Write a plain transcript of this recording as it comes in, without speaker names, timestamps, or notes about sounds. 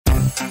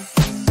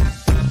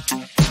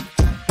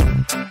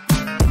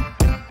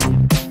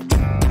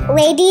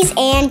Ladies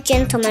and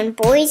gentlemen,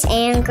 boys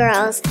and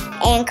girls,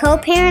 and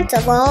co-parents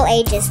of all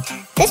ages,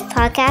 this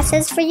podcast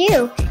is for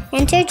you.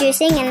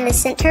 Introducing and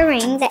listen to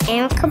Ring, the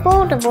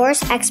amicable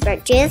divorce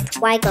expert, Judith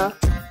Weigel.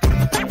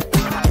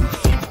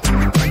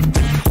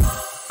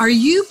 Are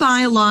you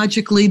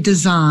biologically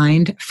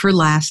designed for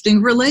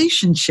lasting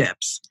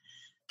relationships?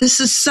 This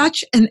is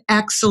such an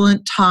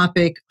excellent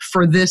topic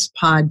for this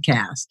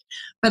podcast,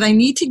 but I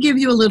need to give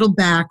you a little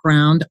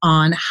background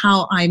on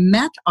how I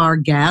met our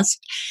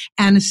guest,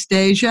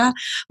 Anastasia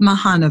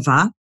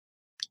Mahanova,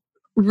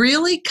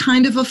 really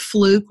kind of a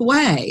fluke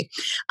way.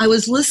 I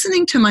was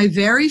listening to my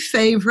very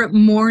favorite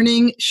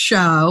morning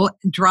show,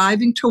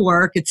 driving to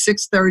work at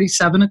 6:30,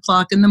 7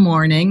 o'clock in the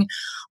morning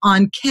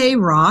on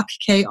K-Rock,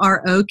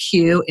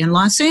 K-R-O-Q in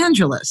Los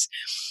Angeles.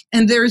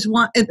 And there's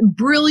one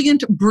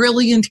brilliant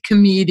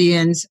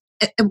comedians,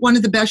 one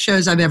of the best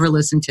shows I've ever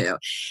listened to.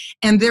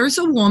 And there's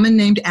a woman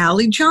named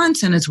Allie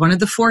Johnson as one of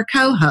the four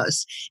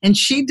co-hosts. And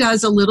she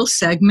does a little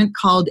segment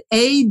called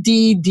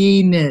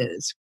ADD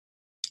News,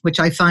 which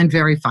I find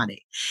very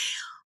funny.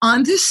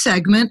 On this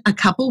segment, a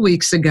couple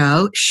weeks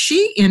ago,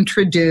 she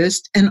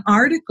introduced an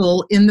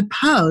article in the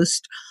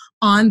Post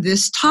on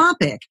this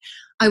topic.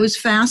 I was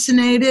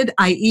fascinated.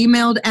 I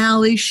emailed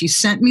Allie. She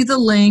sent me the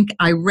link.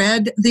 I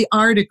read the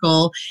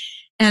article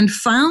and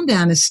found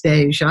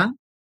Anastasia.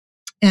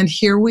 And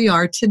here we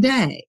are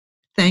today.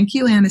 Thank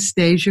you,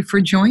 Anastasia,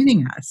 for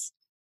joining us.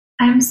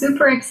 I'm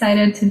super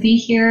excited to be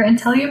here and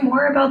tell you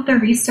more about the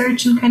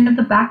research and kind of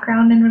the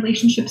background in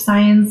relationship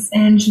science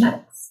and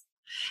genetics.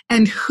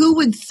 And who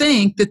would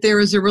think that there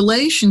is a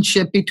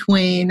relationship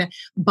between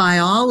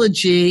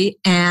biology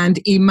and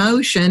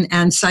emotion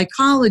and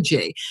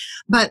psychology?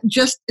 But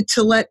just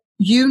to let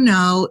you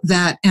know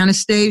that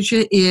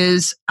Anastasia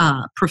is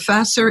a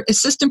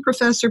assistant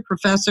professor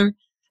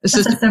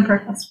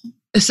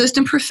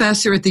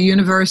at the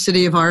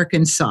University of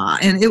Arkansas.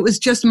 And it was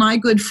just my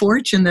good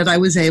fortune that I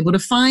was able to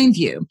find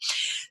you.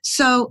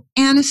 So,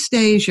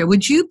 Anastasia,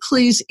 would you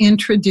please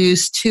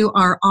introduce to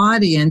our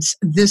audience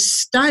this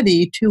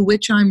study to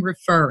which I'm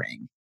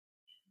referring?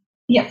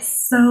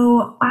 Yes.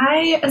 So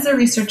I, as a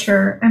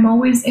researcher, am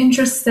always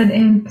interested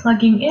in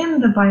plugging in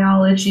the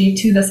biology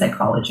to the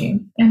psychology.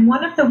 And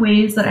one of the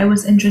ways that I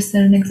was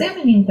interested in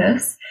examining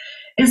this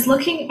is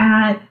looking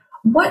at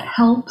what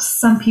helps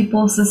some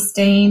people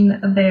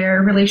sustain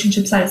their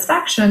relationship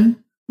satisfaction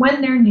when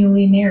they're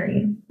newly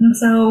married. And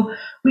so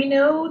we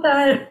know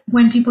that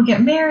when people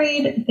get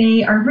married,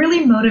 they are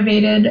really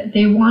motivated.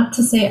 They want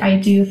to say, I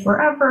do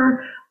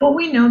forever. But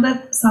we know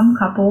that some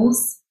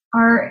couples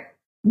are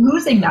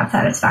losing that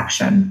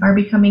satisfaction, are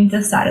becoming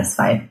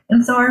dissatisfied.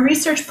 And so our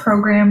research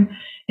program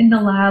in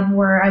the lab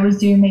where I was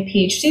doing my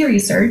PhD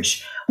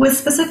research was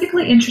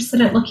specifically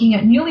interested at looking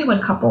at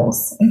newlywed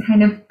couples and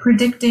kind of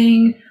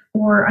predicting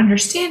or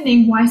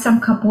understanding why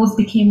some couples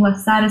became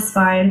less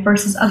satisfied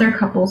versus other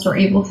couples were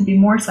able to be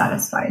more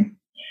satisfied.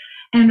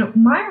 And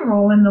my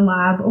role in the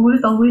lab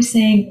was always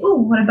saying,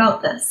 ooh, what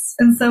about this?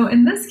 And so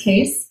in this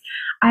case,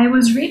 I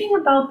was reading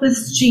about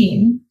this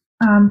gene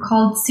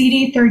called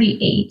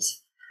CD38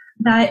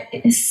 that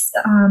is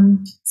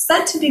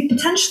said to be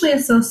potentially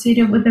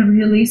associated with the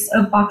release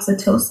of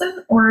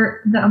oxytocin,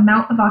 or the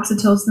amount of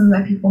oxytocin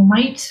that people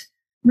might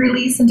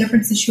release in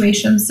different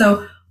situations.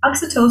 So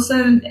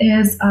oxytocin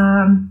is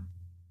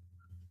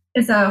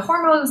a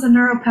hormone, is a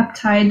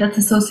neuropeptide that's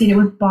associated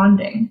with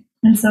bonding.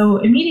 And so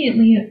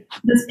immediately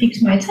this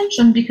piqued my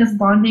attention because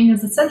bonding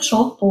is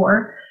essential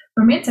for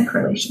romantic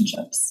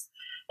relationships.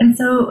 And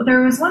so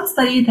there was one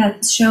study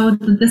that showed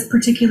that this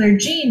particular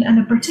gene and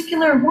a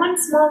particular one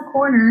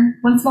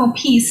small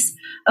piece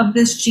of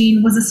this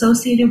gene was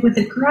associated with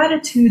the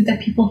gratitude that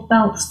people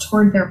felt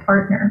toward their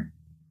partner.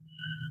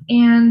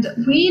 And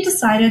we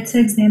decided to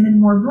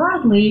examine more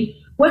broadly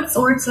what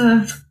sorts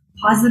of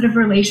positive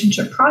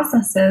relationship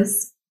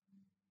processes,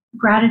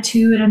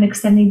 gratitude and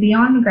extending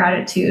beyond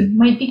gratitude,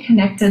 might be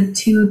connected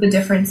to the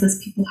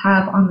differences people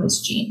have on this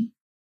gene.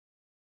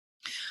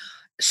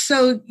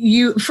 So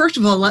first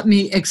of all, let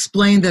me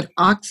explain that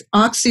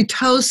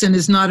oxytocin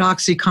is not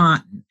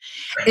OxyContin.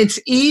 It's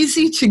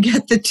easy to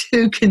get the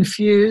two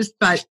confused,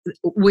 but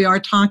we are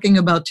talking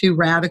about two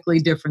radically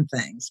different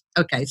things.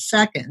 Okay,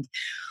 second,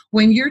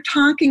 when you're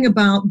talking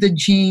about the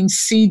gene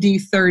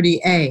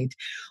CD38,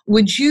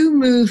 would you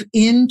move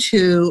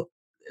into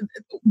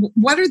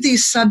what are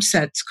these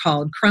subsets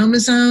called?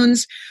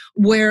 Chromosomes,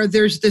 where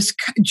there's this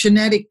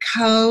genetic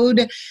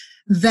code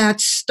that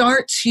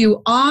starts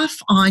you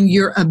off on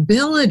your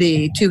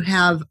ability to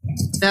have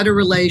better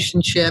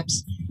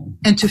relationships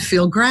and to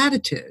feel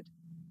gratitude.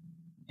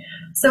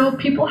 So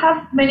people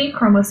have many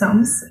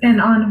chromosomes, and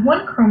on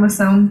one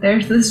chromosome,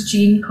 there's this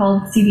gene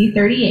called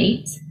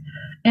CD38.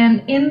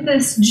 And in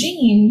this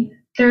gene,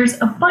 there's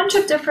a bunch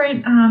of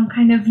different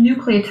kind of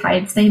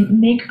nucleotides. They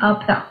make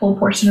up that whole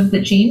portion of the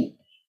gene.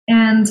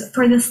 And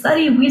for this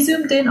study, we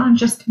zoomed in on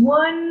just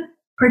one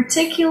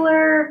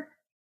particular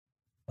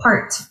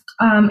part.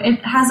 It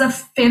has a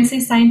fancy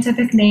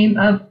scientific name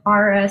of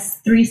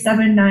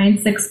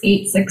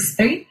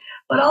RS3796863,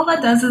 but all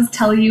that does is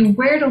tell you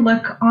where to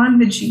look on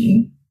the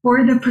gene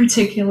for the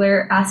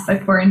particular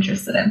aspect we're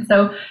interested in.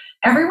 So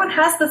everyone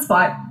has the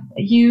spot.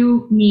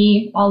 You,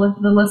 me, all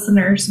of the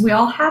listeners, we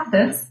all have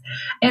this.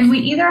 And we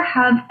either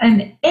have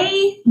an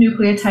A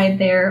nucleotide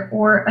there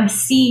or a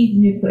C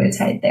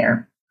nucleotide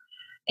there.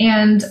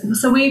 And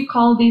so we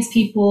call these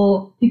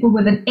people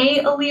with an A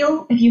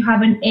allele, if you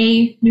have an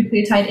A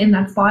nucleotide in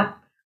that spot,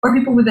 or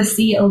people with a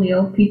C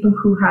allele, people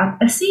who have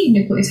a C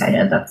nucleotide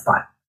at that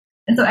spot.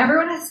 And so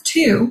everyone has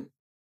two.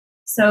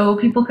 So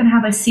people can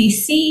have a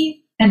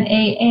CC, an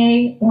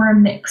AA, or a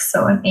mix,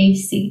 so an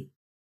AC.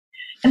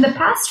 And the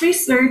past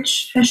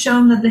research has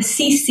shown that the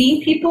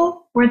CC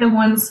people were the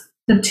ones,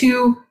 the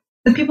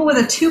people with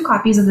the two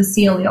copies of the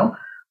C allele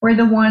were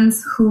the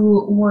ones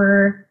who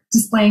were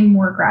displaying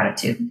more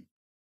gratitude.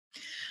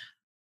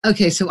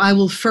 Okay, so I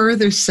will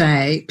further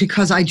say,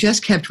 because I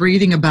just kept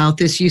reading about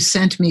this, you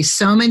sent me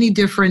so many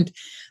different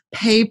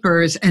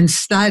papers and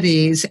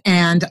studies,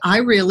 and I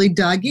really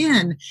dug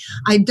in.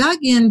 I dug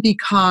in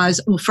because,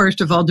 well, first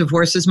of all,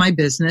 divorce is my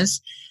business.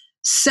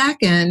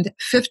 Second,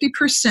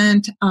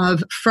 50%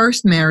 of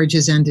first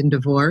marriages end in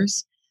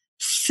divorce.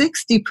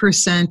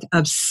 60%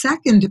 of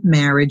second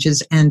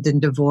marriages end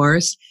in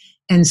divorce.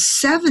 And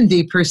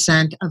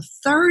 70% of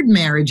third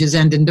marriages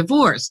end in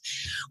divorce,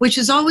 which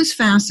has always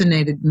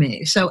fascinated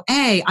me. So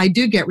A, I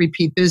do get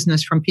repeat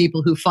business from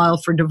people who file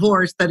for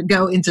divorce that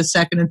go into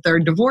second and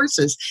third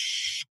divorces.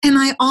 And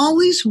I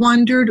always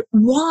wondered,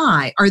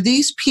 why? Are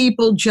these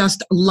people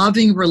just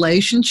loving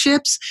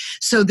relationships,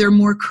 so they're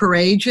more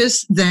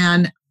courageous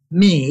than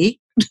me,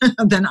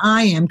 than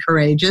I am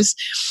courageous,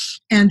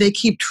 and they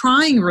keep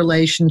trying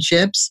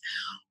relationships?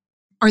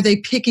 Are they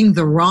picking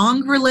the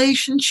wrong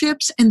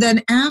relationships? And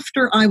then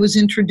after I was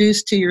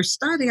introduced to your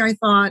study, I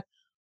thought,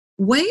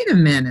 wait a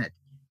minute,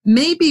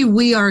 maybe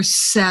we are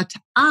set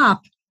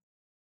up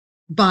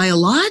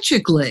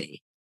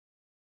biologically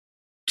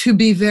to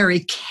be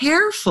very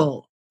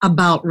careful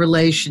about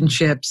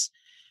relationships.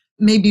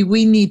 Maybe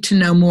we need to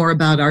know more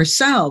about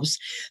ourselves.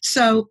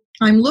 So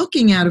I'm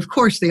looking at, of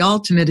course, the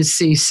ultimate is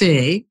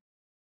CC.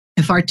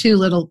 If our two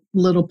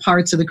little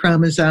parts of the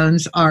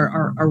chromosomes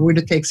are were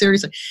to take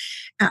seriously.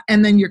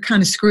 And then you're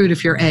kind of screwed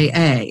if you're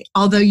AA.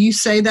 Although you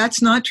say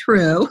that's not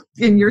true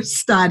in your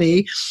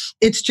study.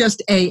 It's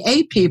just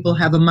AA people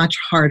have a much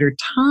harder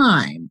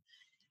time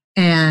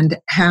and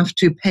have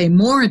to pay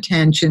more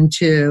attention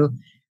to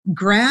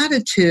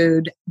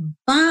gratitude.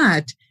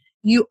 But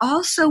you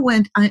also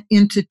went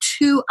into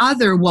two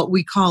other what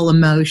we call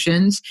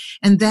emotions,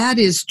 and that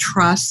is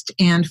trust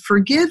and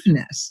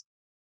forgiveness.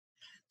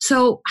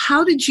 So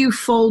how did you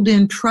fold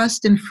in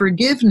trust and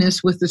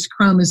forgiveness with this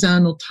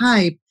chromosomal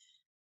type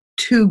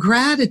to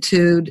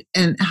gratitude,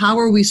 and how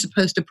are we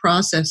supposed to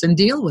process and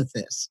deal with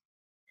this?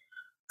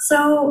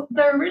 So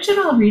the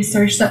original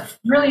research that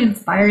really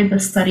inspired the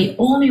study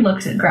only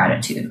looks at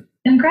gratitude.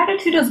 And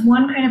gratitude is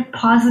one kind of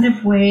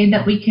positive way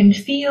that we can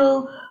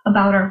feel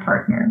about our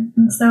partner.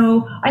 And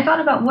so I thought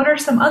about what are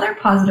some other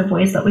positive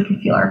ways that we can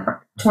feel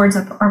towards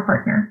our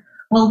partner.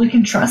 Well, we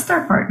can trust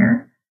our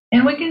partner,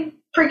 and we can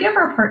forgive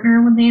our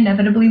partner when they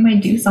inevitably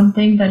might do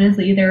something that is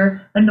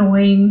either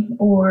annoying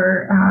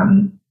or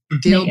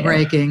deal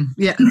breaking.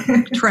 Yeah.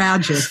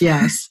 Tragic.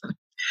 Yes.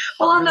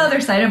 Well, on the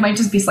other side, it might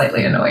just be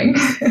slightly annoying.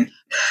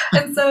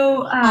 And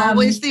so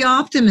always the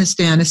optimist,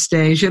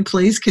 Anastasia.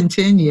 Please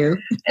continue.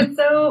 And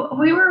so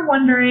we were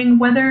wondering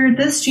whether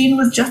this gene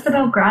was just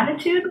about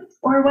gratitude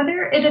or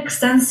whether it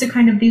extends to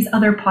kind of these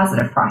other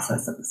positive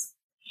processes.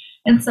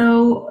 And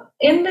so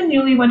in the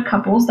newlywed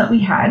couples that we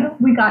had,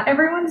 we got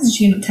everyone's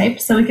genotype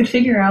so we could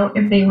figure out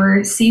if they were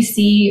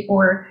CC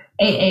or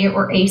AA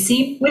or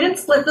AC. We didn't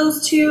split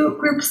those two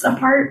groups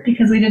apart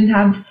because we didn't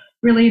have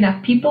really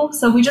enough people.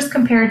 So we just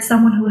compared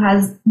someone who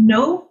has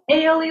no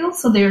A allele,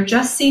 so they're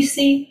just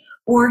CC,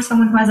 or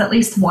someone who has at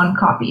least one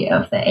copy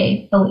of the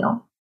A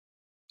allele.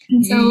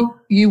 And so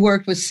you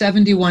worked with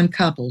 71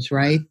 couples,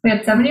 right? We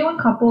had 71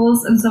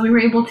 couples, and so we were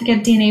able to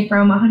get DNA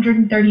from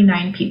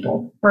 139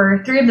 people.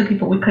 For 3 of the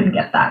people, we couldn't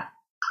get that.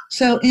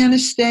 So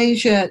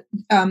Anastasia,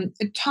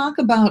 talk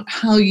about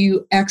how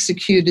you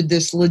executed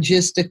this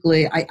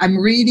logistically. I'm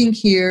reading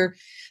here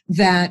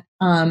that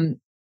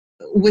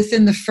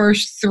within the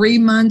first 3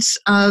 months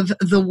of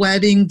the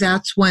wedding,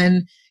 that's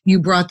when you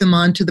brought them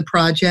onto the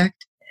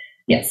project?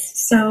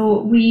 Yes.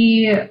 So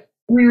we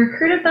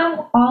recruited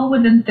them all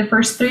within the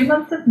first 3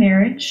 months of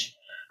marriage.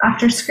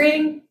 After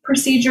screening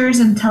procedures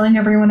and telling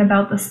everyone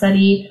about the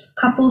study,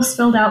 couples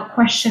filled out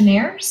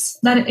questionnaires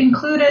that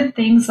included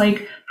things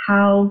like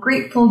how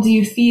grateful do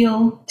you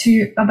feel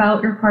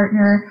about your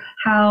partner,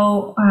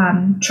 how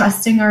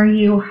trusting are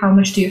you, how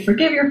much do you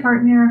forgive your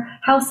partner,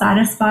 how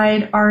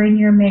satisfied are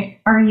you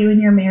in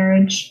your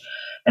marriage.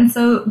 And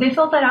so they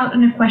filled that out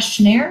in a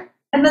questionnaire,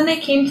 and then they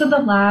came to the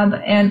lab,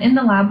 and in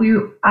the lab we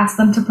asked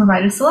them to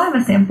provide a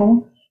saliva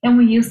sample, and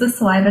we used the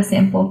saliva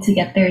sample to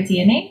get their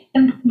DNA,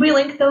 and we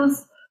linked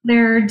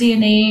their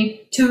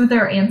DNA to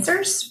their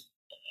answers.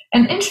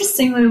 And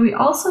interestingly, we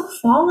also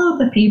followed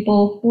the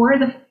people for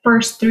the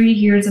first 3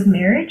 years of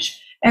marriage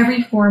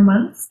every 4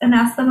 months and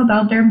asked them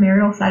about their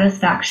marital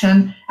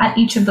satisfaction at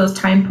each of those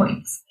time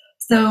points.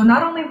 So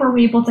not only were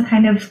we able to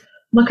kind of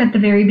look at the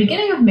very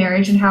beginning of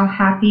marriage and how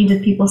happy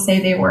did people say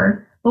they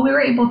were, but we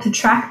were able to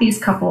track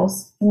these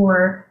couples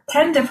for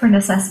 10 different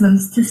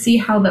assessments to see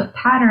how the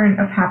pattern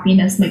of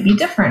happiness might be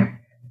different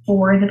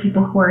for the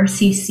people who are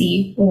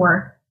CC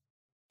or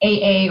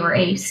AA or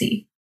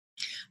AC.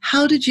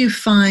 How did you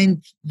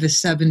find the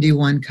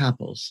 71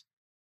 couples?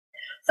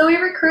 So we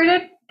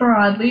recruited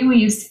broadly. We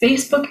used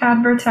Facebook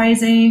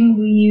advertising.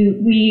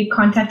 We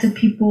contacted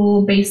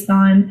people based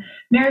on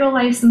marital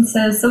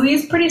licenses. So we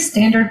used pretty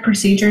standard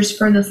procedures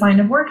for this line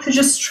of work to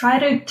just try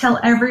to tell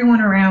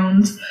everyone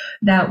around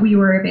that we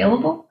were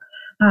available,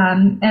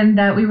 and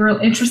that we were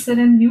interested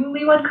in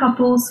newlywed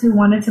couples who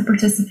wanted to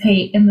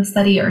participate in the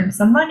study, earn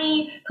some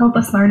money, help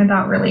us learn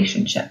about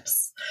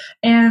relationships.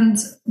 And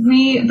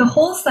the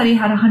whole study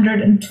had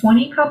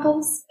 120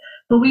 couples,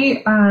 but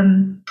we,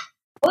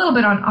 a little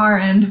bit on our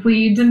end,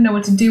 we didn't know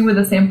what to do with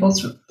the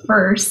samples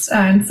first,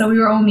 and so we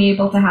were only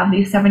able to have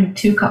these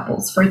 72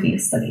 couples for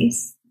these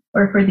studies,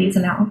 or for these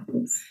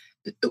analyses.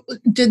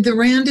 Did the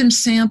random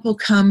sample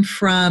come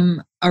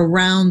from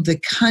around the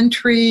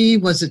country?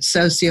 Was it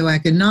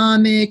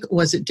socioeconomic?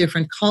 Was it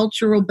different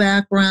cultural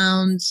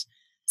backgrounds?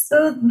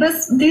 So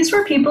these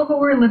were people who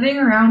were living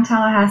around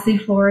Tallahassee,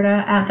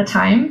 Florida at the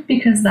time,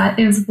 because that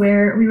is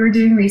where we were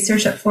doing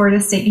research at Florida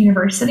State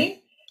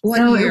University.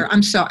 What year?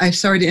 I'm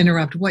sorry to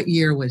interrupt. What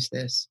year was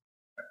this?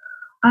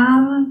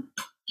 I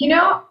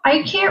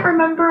can't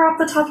remember off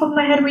the top of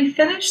my head. We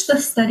finished the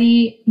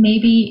study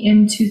maybe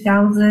in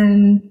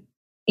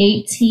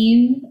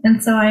 2018.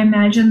 And so I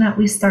imagine that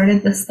we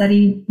started the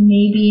study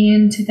maybe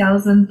in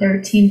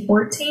 2013,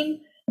 14,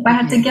 if I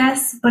had to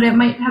guess, but it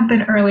might have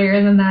been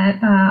earlier than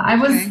that.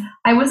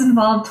 I was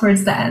involved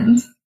towards the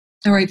end.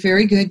 All right.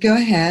 Very good. Go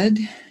ahead.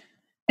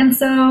 And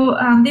so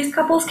these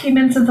couples came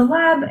into the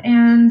lab,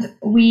 and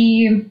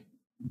we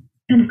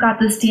kind of got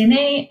this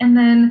DNA. And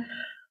then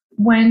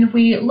when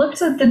we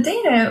looked at the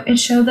data, it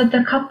showed that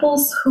the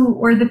couples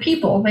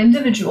the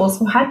individuals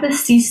who had the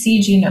CC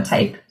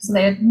genotype, so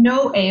they had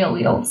no A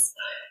alleles,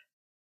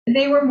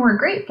 they were more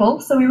grateful.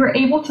 So we were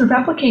able to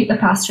replicate the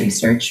past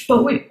research,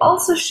 but we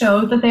also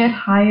showed that they had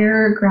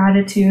higher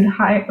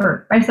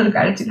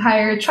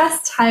higher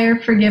trust, higher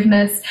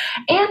forgiveness,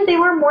 and they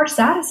were more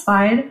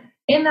satisfied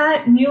in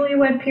that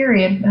newlywed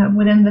period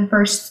within the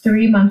first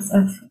 3 months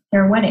of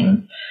their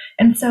wedding.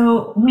 And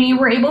so we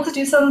were able to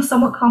do some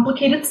somewhat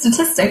complicated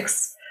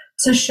statistics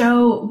to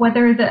show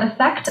whether the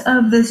effect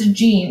of this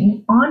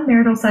gene on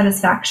marital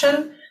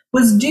satisfaction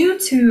was due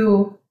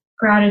to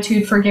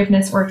gratitude,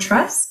 forgiveness, or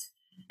trust.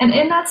 And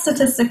in that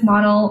statistic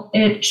model,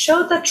 it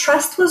showed that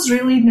trust was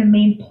really the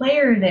main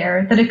player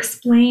there that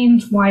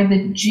explained why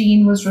the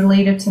gene was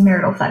related to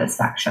marital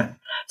satisfaction.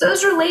 So it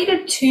was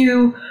related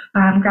to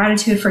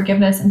gratitude,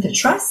 forgiveness, and to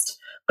trust,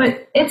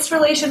 but its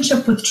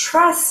relationship with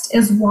trust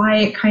is why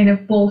it kind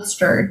of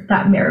bolstered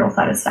that marital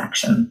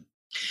satisfaction.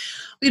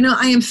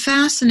 I am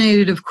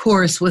fascinated, of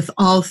course, with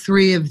all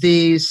three of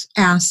these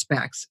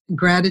aspects: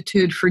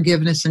 gratitude,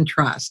 forgiveness, and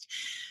trust.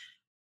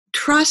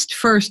 Trust,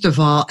 first of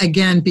all,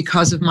 again,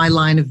 because of my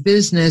line of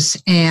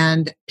business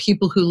and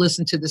people who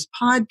listen to this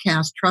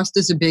podcast, trust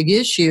is a big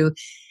issue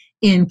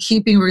in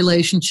keeping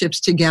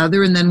relationships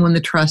together. And then when the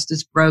trust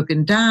is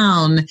broken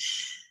down,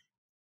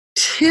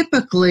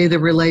 typically the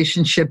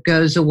relationship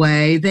goes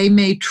away. They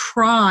may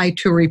try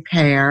to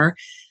repair.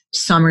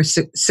 Some are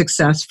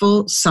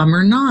successful, some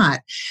are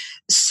not.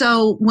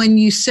 So when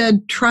you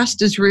said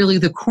trust is really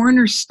the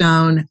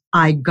cornerstone,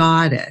 I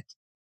got it.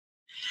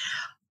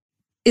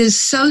 Is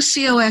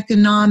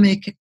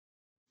socioeconomic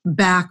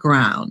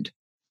background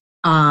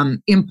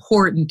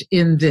important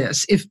in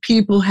this? If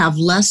people have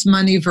less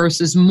money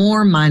versus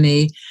more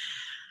money,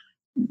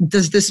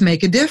 does this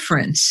make a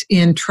difference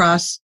in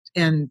trust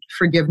and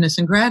forgiveness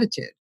and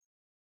gratitude?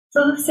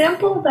 So the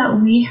sample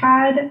that we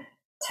had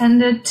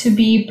tended to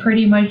be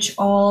pretty much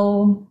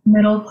all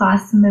middle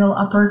class, middle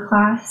upper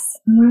class.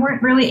 We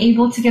weren't really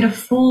able to get a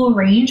full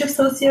range of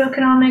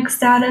socioeconomic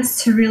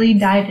status to really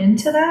dive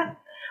into that.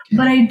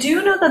 But I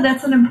do know that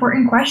that's an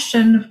important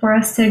question for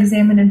us to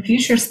examine in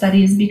future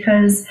studies,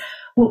 because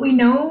what we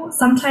know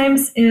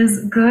sometimes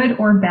is good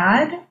or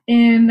bad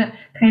in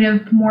kind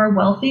of more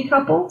wealthy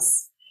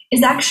couples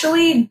is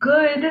actually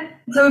good.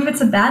 So if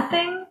it's a bad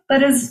thing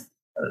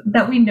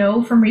that we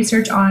know from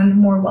research on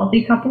more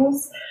wealthy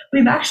couples,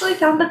 we've actually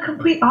found the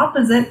complete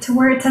opposite, to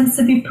where it tends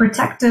to be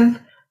protective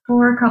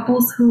for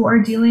couples who are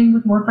dealing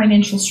with more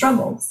financial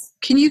struggles.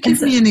 Can you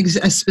give me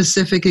a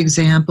specific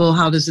example?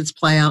 How does it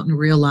play out in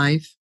real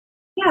life?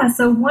 Yeah,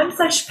 so one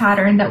such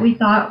pattern that we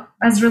thought,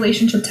 as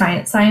relationship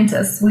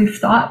scientists, we've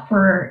thought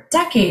for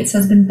decades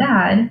has been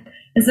bad,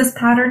 is this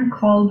pattern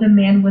called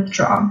demand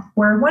withdrawal,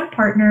 where one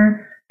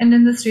partner, and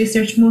in this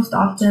research most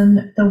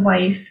often the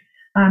wife,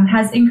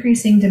 has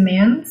increasing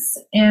demands,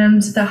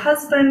 and the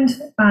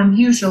husband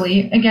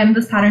usually, again,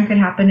 this pattern could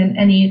happen in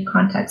any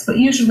context, but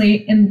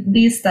usually in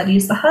these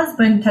studies, the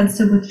husband tends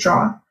to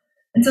withdraw.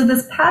 And so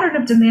this pattern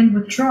of demand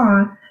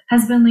withdrawal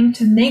has been linked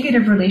to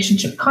negative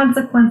relationship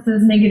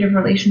consequences, negative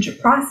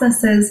relationship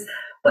processes,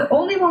 but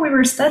only when we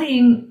were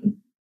studying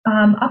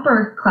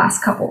upper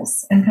class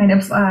couples and kind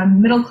of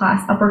middle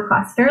class, upper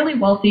class, fairly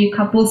wealthy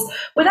couples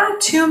without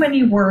too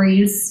many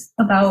worries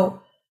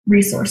about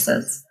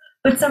resources.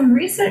 But some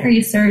recent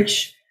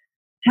research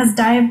has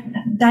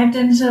dived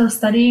into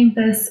studying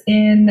this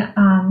in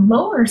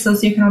lower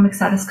socioeconomic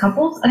status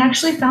couples and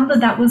actually found that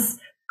that was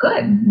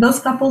good. Those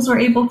couples were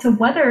able to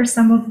weather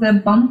some of the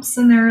bumps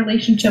in their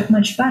relationship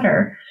much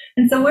better.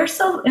 And so we're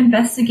still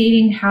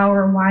investigating how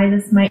or why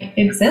this might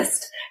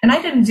exist. And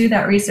I didn't do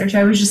that research.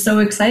 I was just so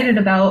excited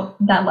about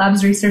that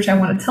lab's research. I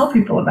want to tell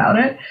people about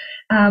it.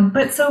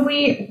 But so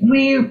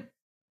we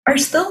are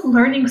still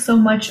learning so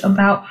much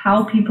about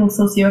how people's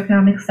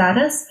socioeconomic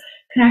status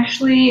can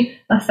actually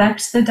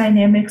affect the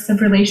dynamics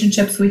of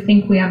relationships we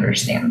think we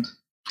understand.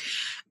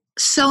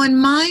 So in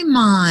my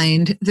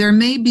mind, there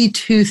may be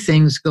two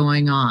things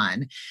going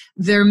on.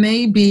 There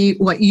may be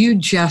what you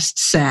just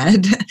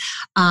said,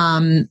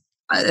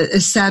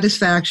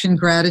 satisfaction,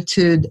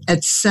 gratitude,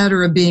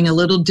 etc., being a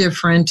little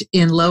different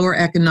in lower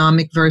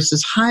economic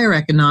versus higher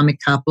economic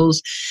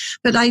couples.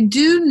 But I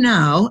do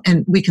know,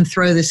 and we can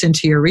throw this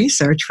into your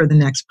research for the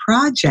next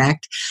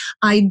project,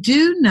 I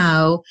do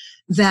know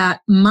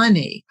that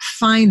money,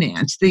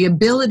 finance, the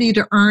ability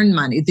to earn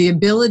money, the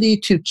ability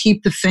to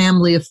keep the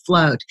family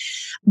afloat,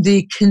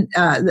 the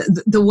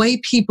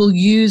way people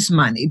use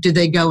money, do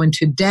they go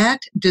into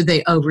debt? Do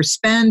they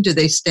overspend? Do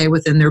they stay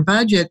within their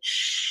budget?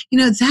 You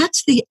know,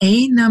 that's the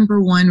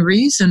number one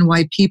reason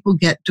why people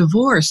get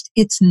divorced.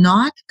 It's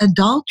not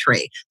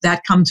adultery.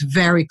 That comes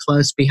very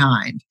close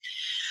behind.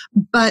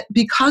 But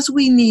because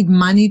we need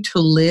money to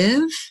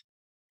live,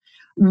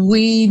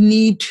 we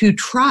need to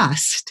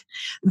trust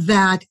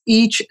that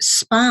each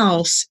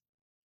spouse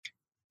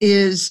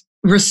is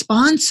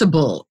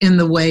responsible in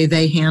the way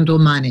they handle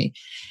money.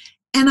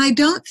 And I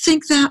don't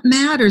think that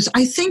matters.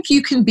 I think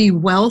you can be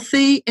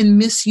wealthy and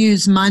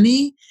misuse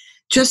money,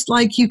 just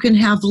like you can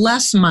have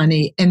less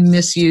money and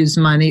misuse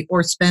money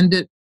or spend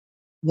it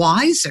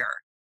wiser.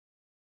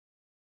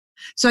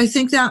 So I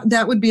think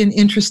that would be an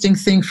interesting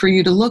thing for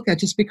you to look at,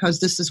 just because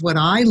this is what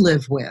I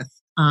live with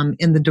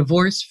in the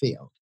divorce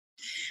field.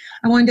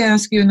 I wanted to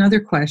ask you another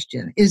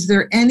question. Is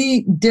there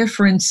any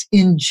difference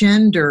in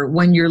gender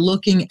when you're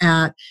looking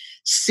at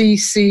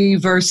CC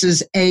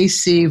versus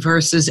AC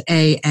versus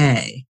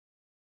AA?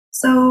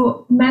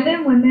 So men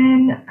and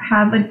women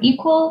have an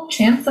equal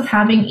chance of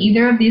having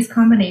either of these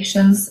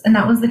combinations, and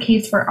that was the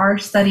case for our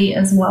study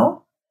as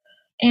well.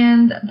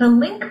 And the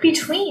link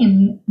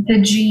between the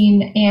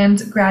gene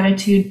and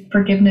gratitude,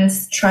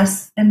 forgiveness,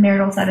 trust, and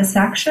marital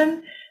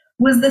satisfaction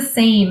was the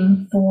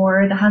same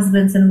for the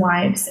husbands and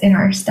wives in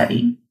our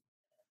study.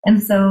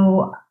 And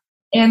so,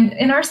 and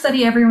in our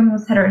study, everyone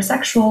was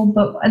heterosexual,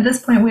 but at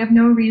this point, we have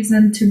no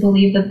reason to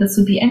believe that this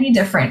would be any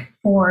different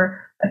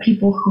for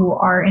people who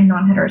are in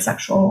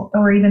non-heterosexual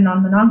or even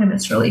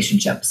non-monogamous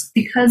relationships,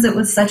 because it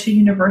was such a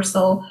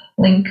universal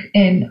link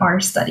in our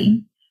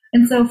study.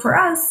 And so for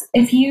us,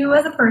 if you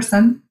as a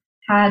person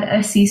had a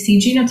CC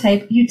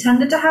genotype, you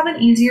tended to have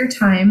an easier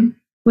time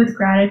with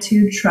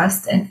gratitude,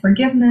 trust, and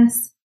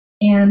forgiveness.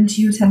 And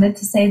you tended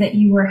to say that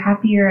you were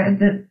happier at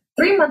the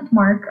 3-month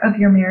mark of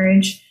your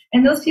marriage.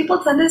 And those people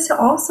tended to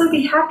also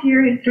be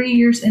happier at 3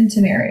 years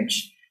into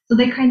marriage. So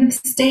they kind of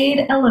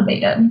stayed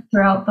elevated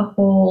throughout the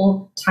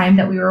whole time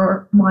that we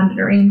were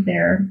monitoring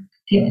their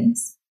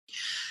feelings.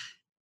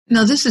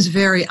 Now, this is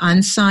very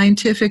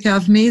unscientific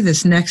of me,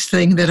 this next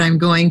thing that I'm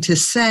going to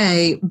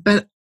say,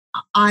 but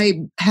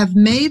I have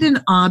made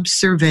an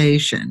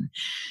observation.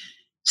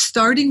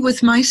 Starting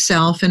with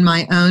myself in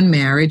my own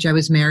marriage, I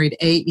was married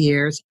 8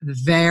 years,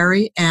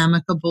 very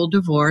amicable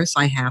divorce,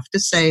 I have to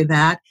say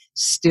that,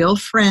 still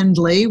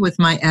friendly with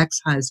my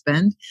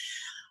ex-husband,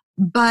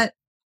 but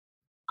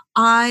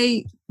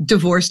I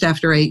divorced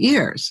after 8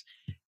 years.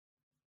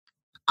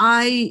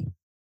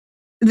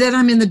 Then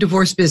I'm in the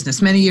divorce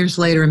business. Many years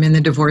later, I'm in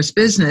the divorce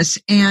business.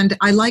 And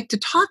I like to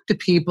talk to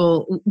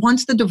people.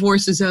 Once the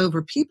divorce is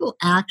over, people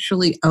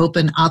actually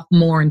open up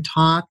more and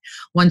talk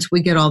once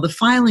we get all the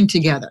filing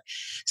together.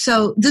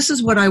 So this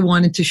is what I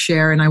wanted to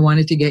share, and I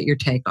wanted to get your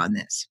take on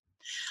this.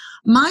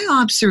 My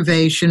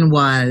observation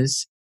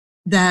was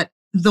that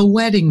the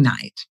wedding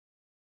night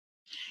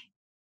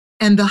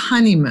and the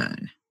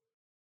honeymoon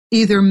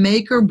either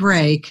make or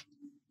break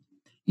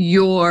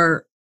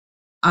your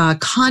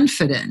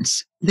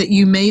confidence that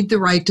you made the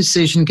right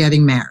decision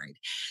getting married.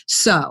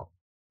 So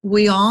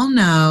we all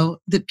know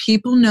that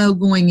people know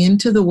going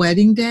into the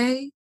wedding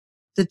day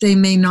that they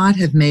may not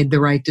have made the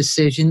right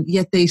decision,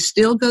 yet they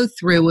still go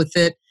through with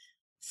it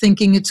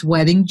thinking it's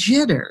wedding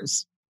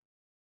jitters.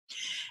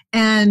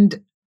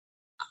 And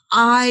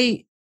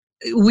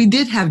we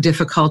did have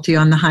difficulty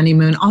on the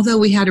honeymoon, although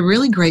we had a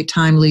really great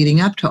time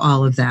leading up to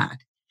all of that.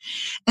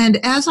 And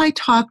as I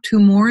talked to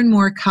more and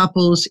more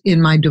couples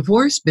in my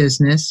divorce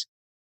business,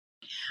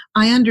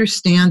 I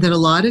understand that a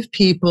lot of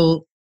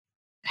people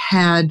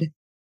had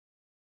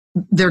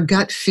their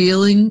gut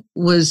feeling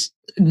was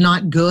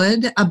not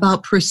good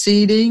about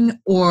proceeding,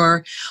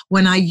 or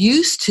when I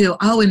used to,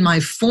 in my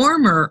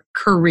former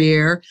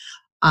career,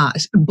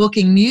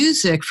 booking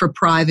music for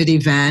private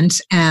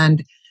events,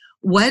 and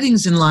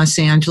weddings in Los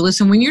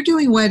Angeles. And when you're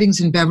doing weddings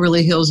in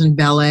Beverly Hills and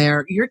Bel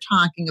Air, you're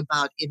talking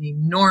about an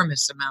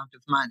enormous amount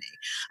of money.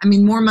 I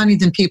mean, more money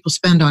than people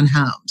spend on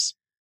homes.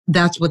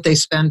 That's what they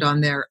spend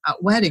on their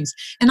weddings.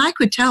 And I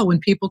could tell when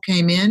people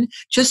came in,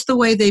 just the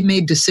way they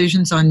made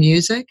decisions on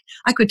music,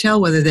 I could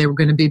tell whether they were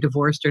going to be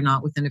divorced or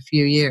not within a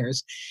few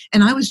years.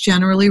 And I was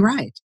generally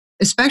right,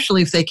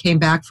 especially if they came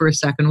back for a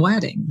second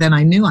wedding. Then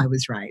I knew I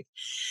was right.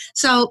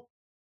 So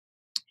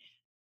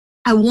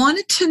I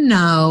wanted to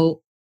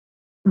know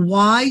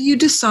why you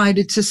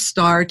decided to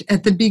start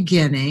at the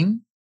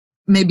beginning.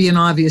 Maybe an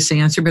obvious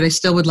answer, but I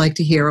still would like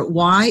to hear it.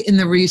 Why in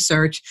the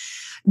research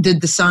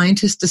did the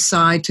scientists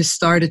decide to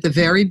start at the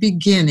very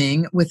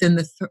beginning within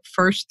the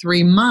first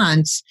 3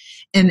 months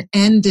and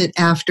end it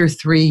after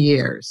 3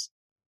 years?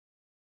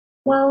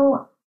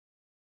 Well,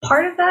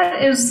 part of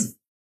that is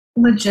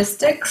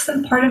logistics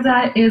and part of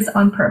that is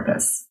on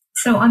purpose.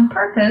 So on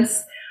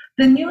purpose,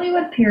 the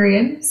newlywed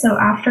period, so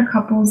after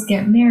couples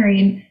get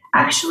married,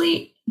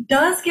 actually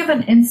does give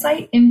an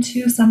insight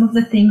into some of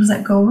the things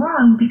that go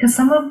wrong, because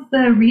some of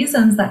the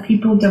reasons that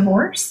people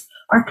divorce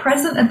are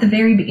present at the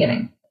very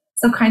beginning.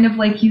 So kind of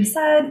like you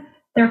said,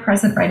 they're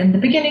present right in the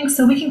beginning,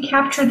 so we can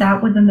capture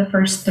that within the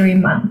first 3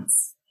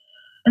 months.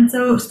 And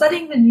so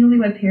studying the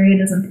newlywed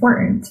period is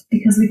important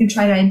because we can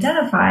try to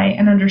identify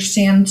and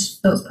understand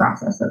those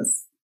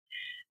processes.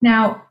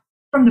 Now,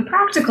 from the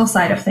practical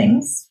side of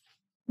things,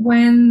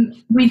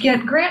 when we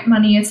get grant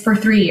money, it's for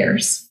 3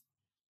 years.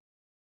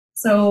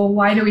 So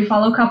why do we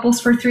follow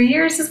couples for 3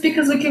 years? Is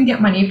because we can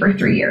get money for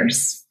 3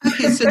 years.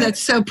 Okay, so that's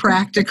so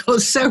practical,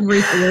 so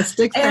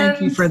realistic.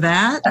 Thank you for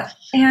that.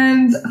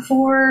 And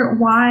for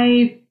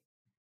why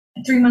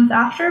 3 months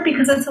after,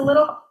 because it's a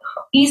little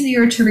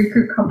easier to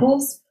recruit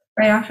couples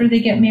right after they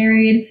get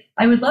married.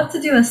 I would love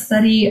to do a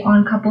study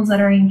on couples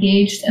that are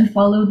engaged and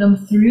follow them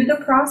through the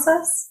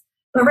process.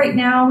 But right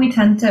now we've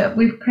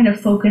kind of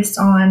focused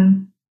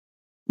on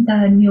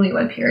the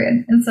newlywed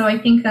period. And so I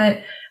think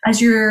that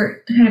as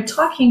you're kind of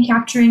talking,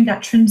 capturing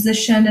that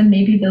transition and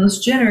maybe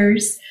those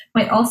jitters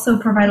might also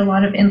provide a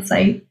lot of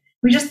insight.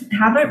 We just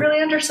haven't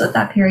really understood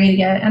that period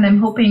yet, and I'm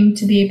hoping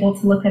to be able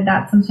to look at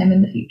that sometime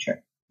in the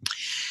future.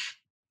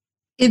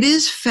 It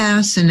is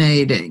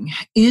fascinating,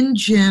 in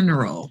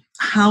general,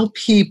 how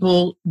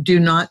people do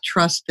not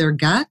trust their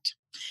gut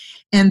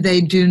and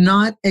they do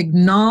not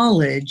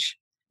acknowledge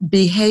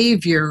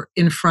behavior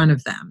in front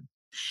of them.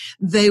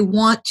 They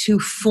want to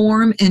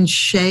form and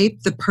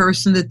shape the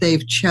person that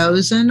they've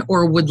chosen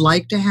or would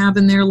like to have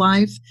in their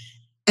life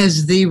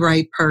as the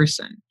right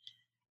person.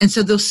 And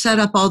so they'll set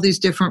up all these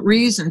different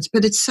reasons,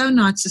 but it's so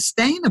not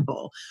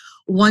sustainable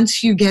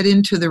once you get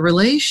into the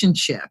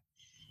relationship.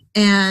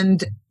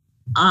 And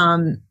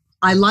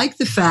I like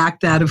the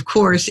fact that, of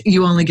course,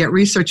 you only get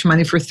research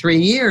money for 3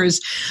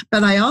 years,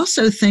 but I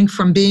also think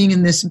from being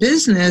in this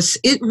business,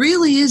 it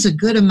really is a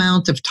good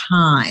amount of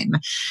time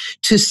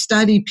to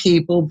study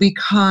people,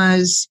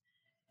 because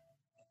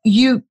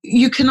you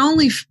can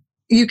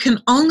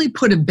only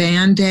put a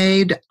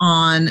Band-Aid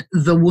on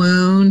the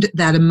wound,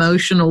 that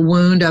emotional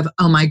wound of,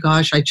 oh my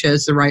gosh, I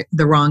chose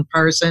the wrong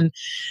person,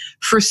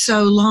 for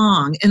so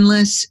long,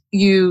 unless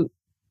you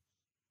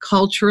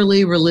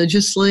culturally,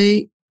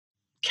 religiously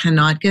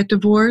cannot get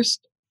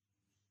divorced.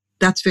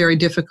 That's very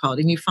difficult.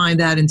 And you find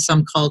that in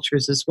some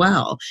cultures as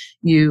well.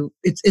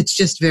 It's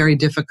just very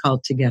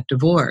difficult to get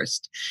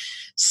divorced.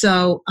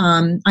 So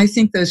I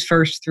think those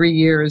first 3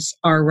 years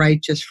are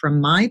right, just from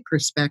my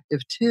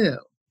perspective too.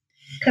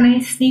 Can I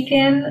sneak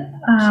in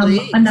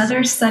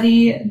another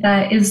study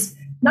that is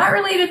not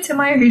related to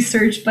my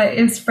research, but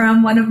is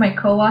from one of my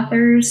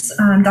co-authors,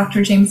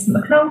 Dr. James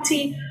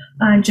McNulty,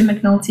 Jim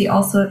McNulty,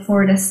 also at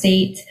Florida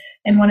State,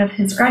 and one of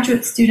his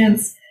graduate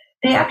students.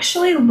 They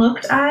actually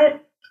looked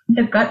at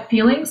the gut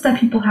feelings that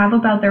people have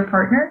about their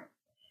partner.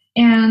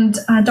 And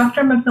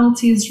Dr.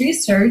 McNulty's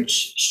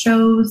research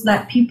shows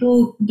that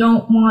people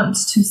don't want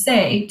to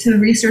say to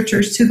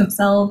researchers, to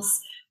themselves,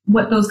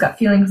 what those gut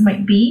feelings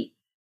might be.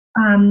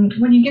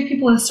 When you give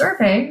people a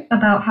survey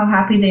about how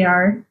happy they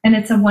are, and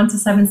it's a 1 to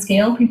 7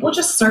 scale, people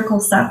just circle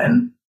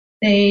 7.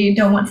 They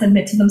don't want to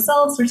admit to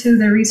themselves or to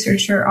their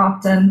researcher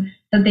often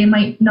that they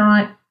might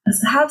not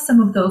have some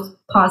of those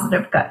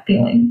positive gut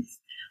feelings.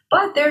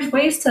 But there's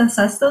ways to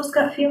assess those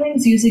gut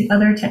feelings using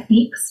other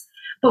techniques.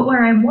 But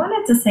where I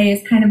wanted to say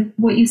is kind of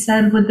what you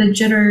said with the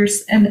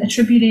jitters and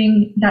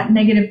attributing that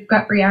negative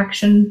gut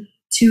reaction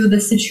to the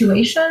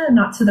situation and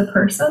not to the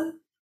person.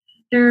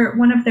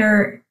 One of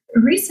their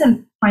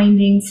recent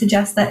findings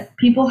suggests that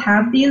people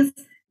have these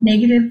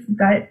negative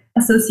gut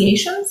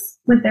associations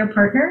with their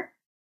partner,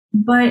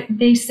 but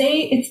they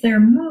say it's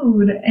their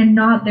mood and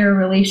not their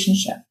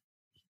relationship.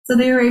 So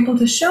they were able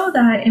to show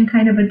that in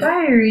kind of a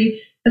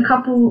diary.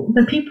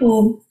 The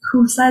people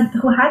who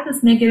had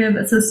this negative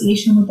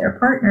association with their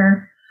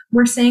partner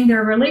were saying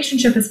their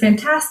relationship is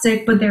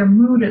fantastic, but their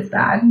mood is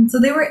bad. And so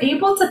they were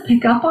able to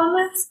pick up on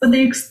this, but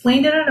they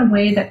explained it in a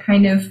way that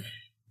kind of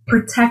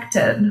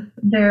protected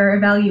their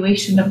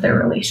evaluation of their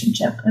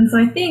relationship. And so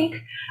I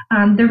think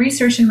the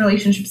research in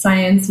relationship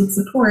science would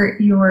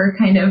support your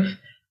kind of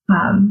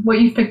what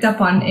you've picked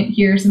up on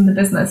years in the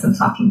business and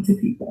talking to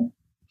people.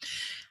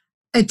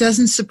 It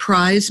doesn't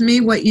surprise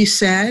me what you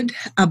said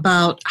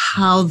about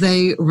how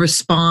they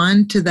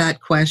respond to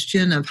that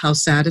question of how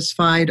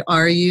satisfied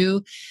are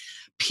you.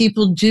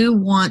 People do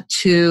want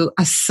to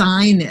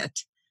assign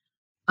it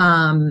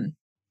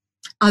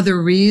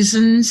other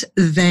reasons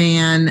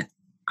than,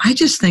 I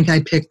just think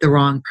I picked the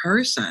wrong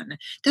person.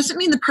 Doesn't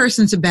mean the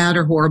person's a bad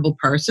or horrible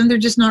person. They're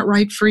just not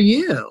right for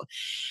you.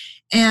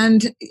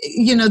 And,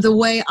 the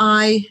way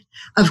I,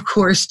 of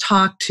course,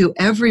 talk to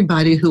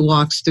everybody who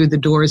walks through the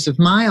doors of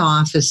my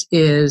office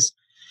is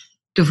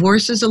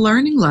divorce is a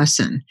learning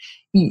lesson.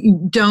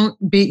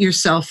 Don't beat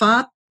yourself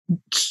up.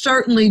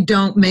 Certainly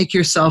don't make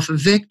yourself a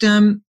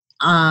victim,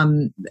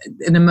 an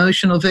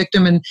emotional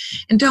victim, and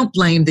don't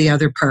blame the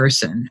other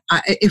person.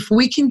 If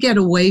we can get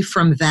away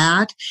from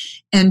that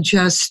and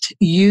just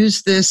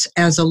use this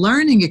as a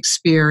learning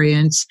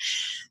experience,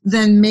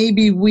 then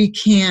maybe we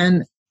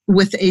can,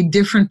 with a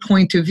different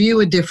point of view,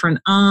 a different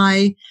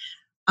eye,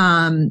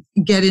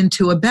 get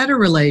into a better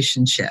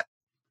relationship.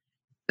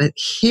 But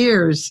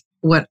here's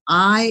what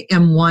I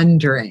am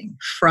wondering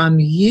from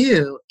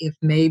you, if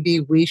maybe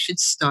we should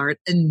start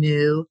a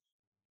new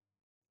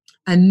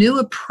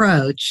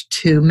approach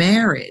to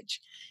marriage.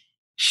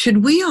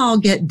 Should we all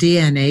get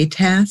DNA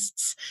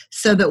tests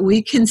so that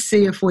we can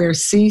see if we're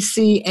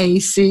CC,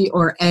 AC,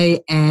 or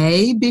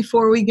AA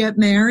before we get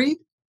married?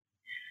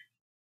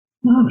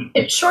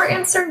 Short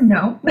answer,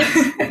 no.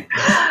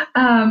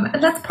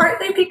 And that's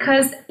partly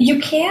because you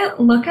can't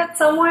look at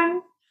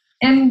someone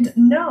and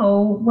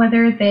know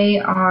whether they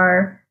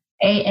are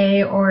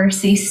AA or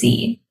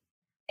CC.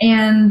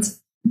 And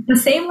the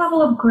same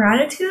level of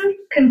gratitude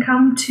can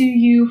come to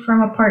you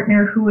from a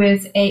partner who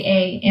is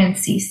AA and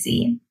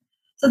CC.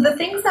 So the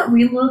things that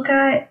we look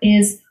at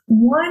is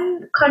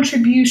one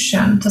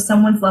contribution to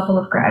someone's level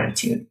of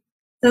gratitude.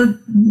 So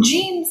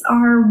genes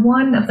are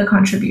one of the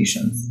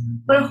contributions.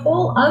 But a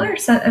whole other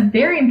set of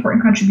very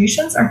important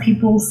contributions are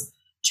people's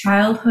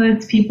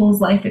childhoods, people's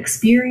life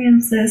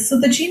experiences. So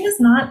the gene is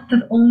not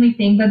the only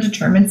thing that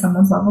determines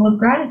someone's level of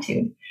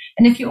gratitude.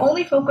 And if you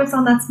only focus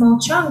on that small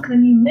chunk,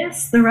 then you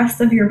miss the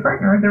rest of your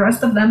partner, the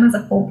rest of them as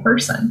a full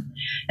person.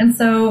 And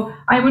so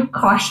I would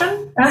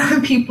caution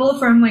people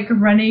from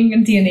running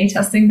and DNA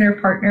testing their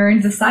partner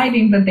and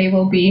deciding that they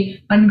will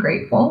be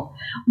ungrateful.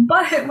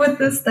 But what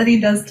this study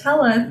does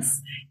tell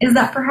us is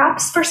that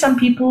perhaps for some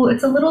people,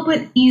 it's a little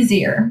bit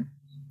easier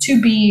to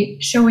be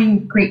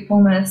showing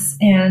gratefulness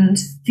and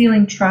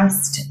feeling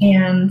trust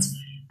and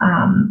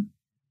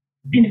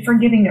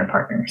forgiving their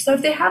partner. So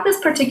if they have this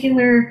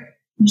particular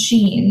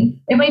gene,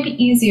 it might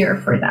be easier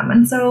for them.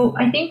 And so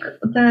I think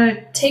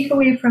the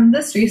takeaway from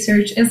this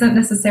research isn't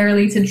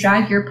necessarily to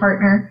drag your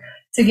partner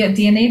to get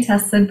DNA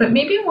tested, but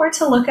maybe more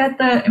to look at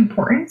the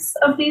importance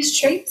of these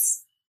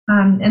traits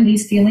and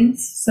these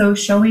feelings. So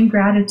showing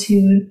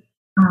gratitude,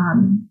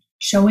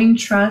 showing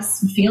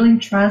trust, feeling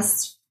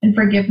trust and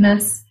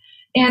forgiveness.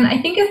 And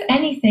I think if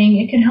anything,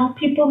 it can help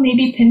people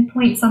maybe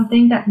pinpoint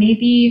something that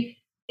maybe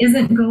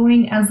isn't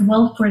going as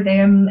well for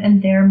them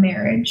and their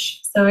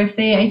marriage. So if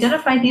they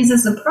identify these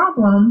as a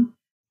problem,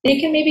 they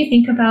can maybe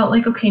think about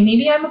okay,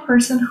 maybe I'm a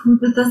person who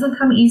this doesn't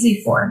come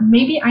easy for.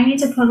 Maybe I need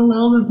to put a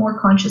little bit more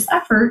conscious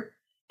effort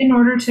in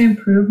order to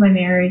improve my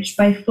marriage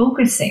by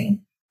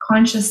focusing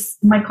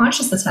my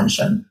conscious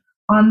attention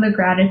on the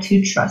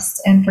gratitude,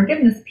 trust, and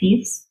forgiveness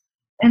piece.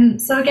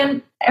 And so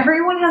again,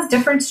 everyone has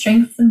different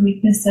strengths and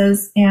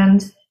weaknesses.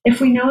 And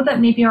if we know that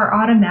maybe our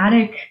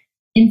automatic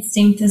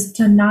instinct is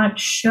to not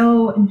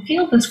show and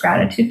feel this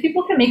gratitude,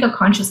 people can make a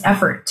conscious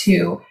effort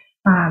to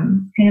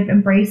kind of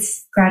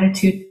embrace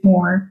gratitude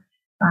more.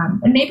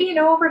 And maybe,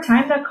 over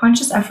time, that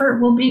conscious effort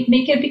will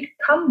make it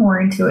become more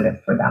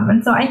intuitive for them.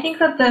 And so I think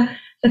that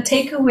the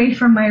takeaway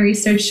from my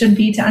research should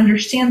be to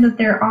understand that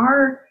there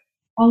are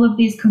all of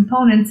these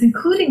components,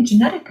 including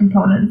genetic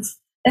components,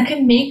 that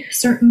can make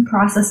certain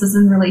processes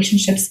in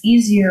relationships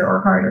easier or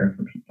harder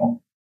for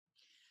people.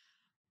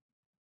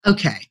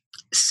 Okay.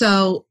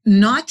 So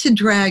not to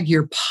drag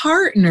your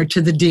partner to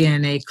the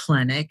DNA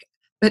clinic,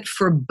 but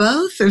for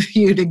both of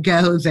you to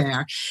go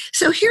there.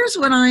 So here's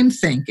what I'm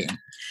thinking.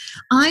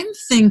 I'm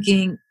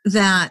thinking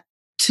that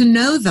to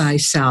know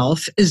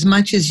thyself as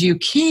much as you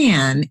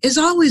can is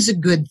always a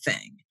good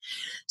thing.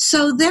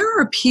 So there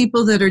are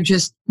people that are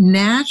just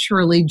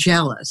naturally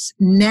jealous,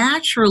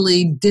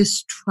 naturally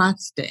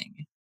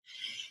distrusting.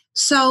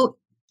 So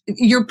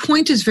your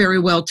point is very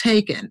well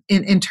taken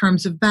in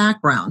terms of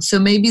background. So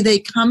maybe they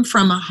come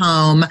from a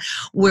home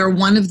where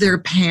one of their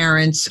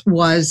parents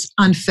was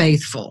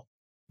unfaithful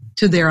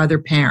to their other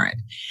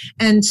parent.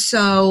 And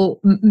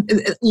so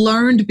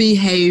learned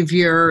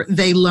behavior,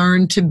 they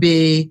learn to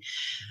be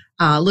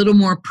a little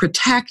more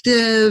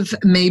protective.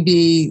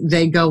 Maybe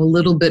they go a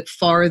little bit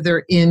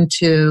farther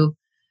into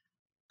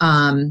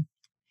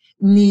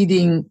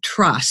needing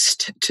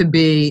trust to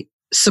be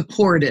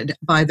supported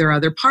by their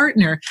other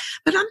partner.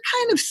 But I'm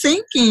kind of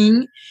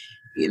thinking,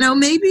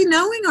 maybe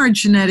knowing our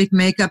genetic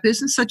makeup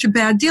isn't such a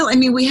bad deal. I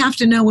mean, we have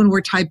to know when we're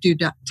type 2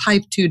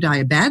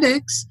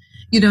 diabetics.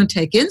 You don't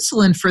take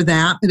insulin for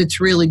that, but it's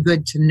really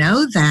good to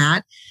know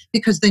that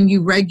because then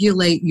you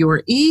regulate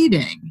your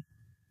eating.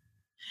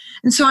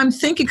 And so I'm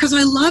thinking, because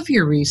I love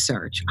your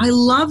research, I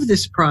love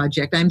this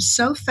project. I'm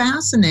so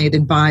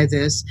fascinated by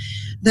this,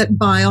 that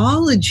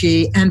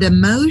biology and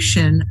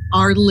emotion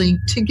are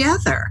linked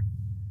together.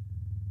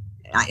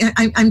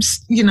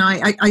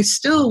 I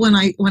still, when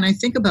I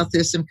think about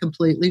this, I'm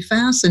completely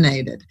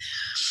fascinated.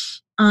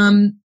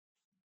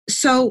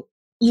 So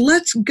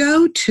let's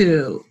go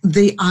to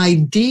the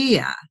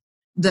idea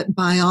that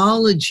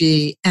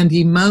biology and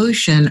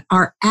emotion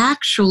are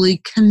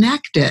actually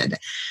connected.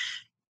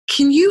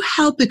 Can you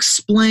help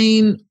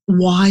explain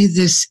why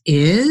this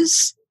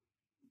is?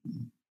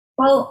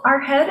 Well, our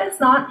head is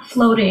not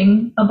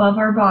floating above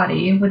our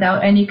body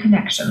without any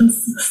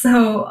connections.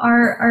 So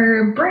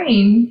our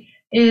brain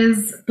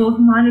is both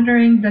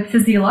monitoring the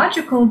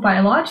physiological,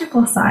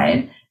 biological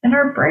side, and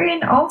our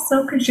brain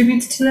also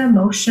contributes to the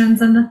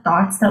emotions and the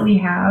thoughts that we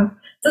have.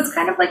 So it's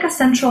kind of like a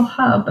central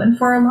hub. And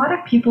for a lot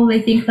of people,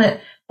 they think that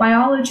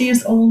biology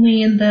is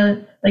only in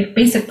the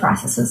basic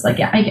processes. Like,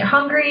 I get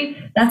hungry,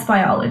 that's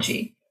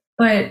biology.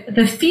 But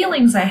the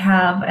feelings I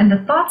have and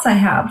the thoughts I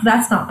have,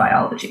 that's not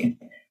biology.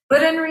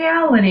 But in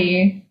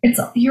reality,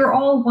 you're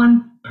all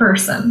one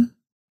person.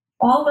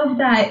 All of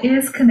that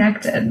is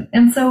connected.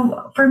 And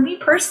so for me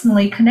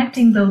personally,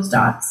 connecting those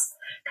dots,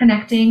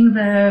 connecting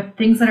the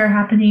things that are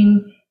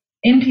happening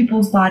in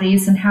people's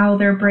bodies and how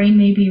their brain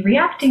may be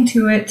reacting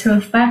to it to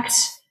affect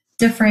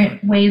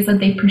different ways that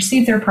they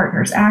perceive their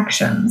partner's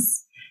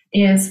actions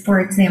is, for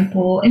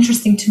example,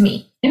 interesting to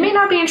me. It may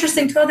not be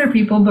interesting to other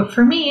people, but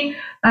for me,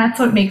 that's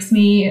what makes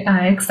me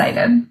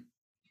excited.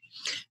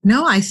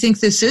 No, I think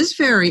this is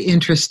very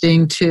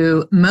interesting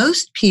to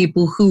most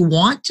people who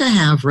want to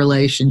have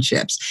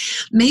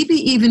relationships, maybe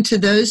even to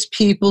those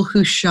people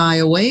who shy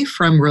away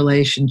from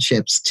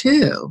relationships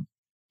too.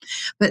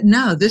 But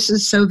no, this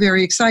is so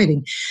very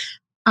exciting.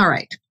 All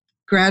right.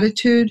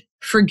 Gratitude,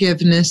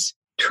 forgiveness,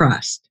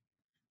 trust.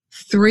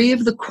 3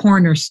 of the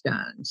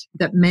cornerstones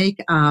that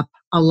make up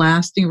a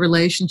lasting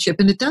relationship.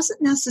 And it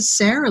doesn't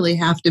necessarily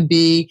have to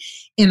be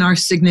in our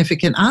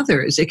significant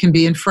others. It can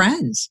be in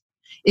friends.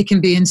 It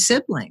can be in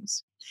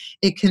siblings.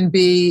 It can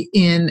be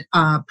in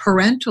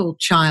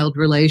parental-child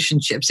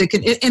relationships. It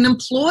can in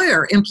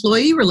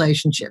employer-employee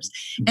relationships,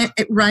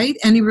 right?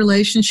 Any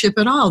relationship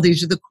at all.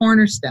 These are the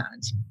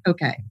cornerstones.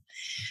 Okay.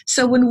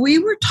 So when we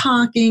were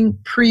talking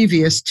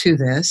previous to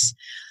this,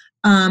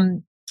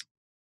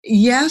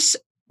 yes,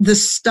 the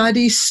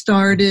study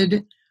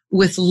started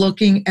with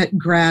looking at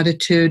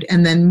gratitude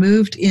and then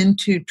moved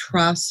into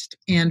trust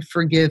and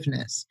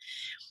forgiveness.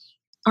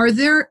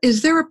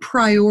 Is there a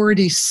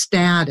priority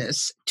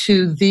status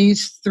to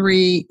these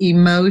 3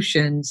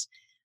 emotions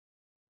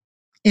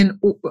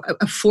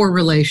for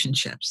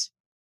relationships?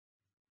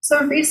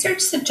 So research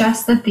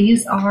suggests that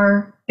these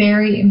are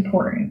very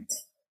important.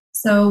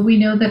 So we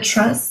know that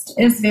trust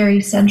is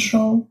very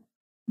central.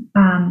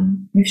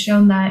 We've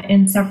shown that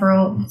in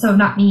several, so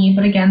not me,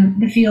 but again,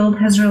 the field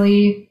has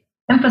really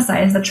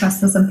emphasized that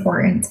trust is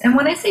important. And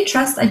when I say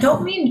trust, I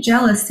don't mean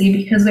jealousy,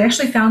 because we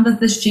actually found that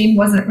this gene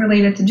wasn't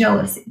related to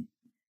jealousy.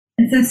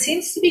 And so it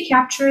seems to be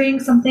capturing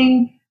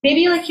something,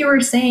 maybe like you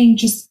were saying,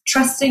 just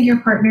trusting your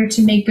partner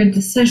to make good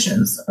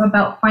decisions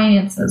about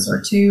finances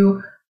or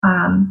to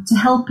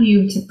help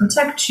you, to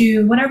protect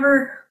you,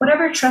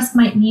 whatever trust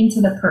might mean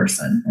to the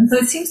person. And so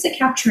it seems to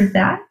capture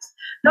that,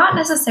 not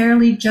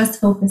necessarily just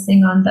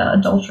focusing on the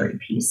adultery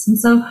piece. And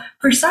so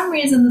for some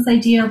reason, this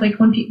idea of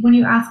when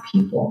you ask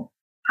people,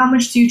 how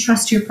much do you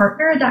trust your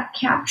partner, that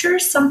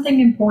captures something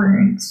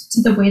important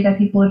to the way that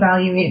people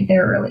evaluate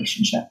their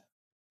relationship.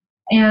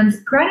 And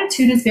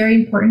gratitude is very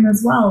important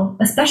as well,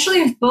 especially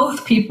if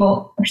both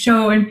people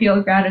show and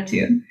feel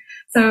gratitude.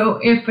 So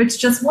if it's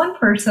just one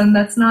person,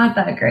 that's not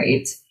that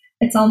great.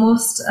 It's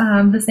almost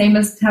the same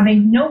as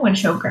having no one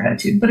show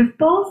gratitude. But if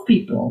both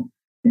people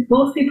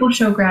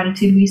show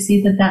gratitude, we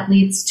see that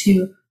leads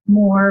to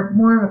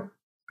more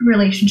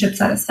relationship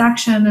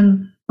satisfaction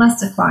and less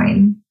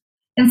decline.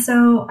 And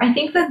so I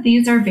think that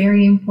these are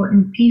very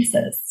important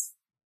pieces.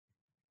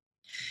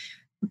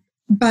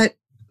 But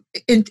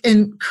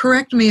and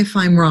correct me if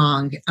I'm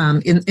wrong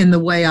in the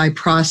way I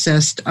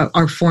processed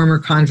our former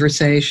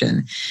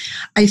conversation.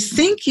 I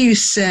think you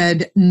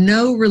said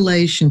no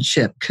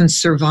relationship can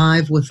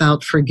survive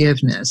without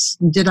forgiveness.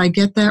 Did I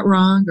get that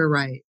wrong or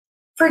right?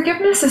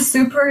 Forgiveness is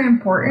super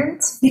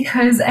important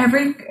because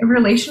every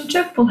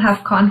relationship will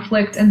have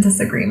conflict and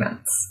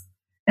disagreements.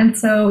 And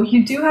so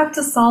you do have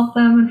to solve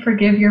them and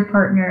forgive your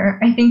partner.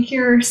 I think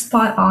you're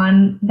spot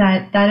on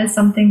that is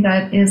something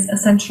that is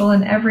essential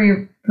in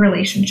every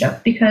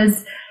relationship,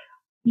 because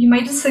you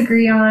might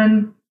disagree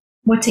on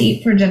what to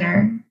eat for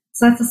dinner.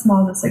 So that's a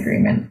small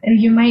disagreement.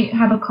 And you might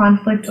have a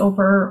conflict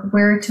over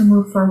where to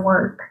move for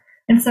work.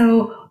 And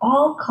so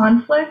all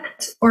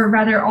conflict, or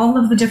rather all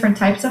of the different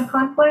types of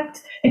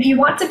conflict, if you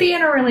want to be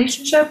in a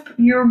relationship,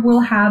 you will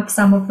have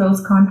some of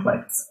those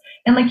conflicts.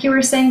 And like you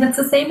were saying, that's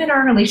the same in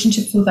our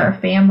relationships with our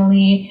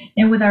family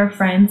and with our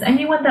friends,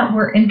 anyone that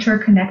we're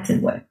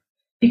interconnected with.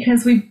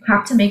 because we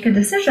have to make a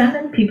decision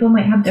and people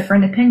might have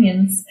different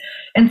opinions.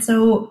 And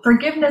so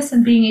forgiveness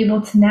and being able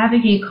to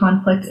navigate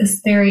conflict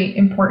is very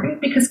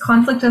important because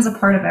conflict is a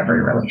part of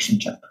every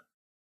relationship.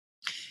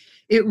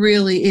 It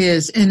really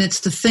is. And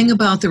it's the thing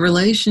about the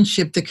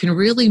relationship that can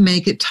really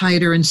make it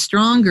tighter and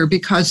stronger,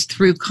 because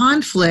through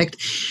conflict,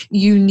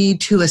 you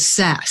need to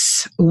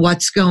assess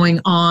what's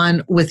going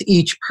on with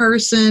each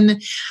person,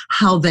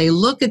 how they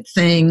look at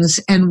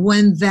things. And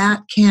when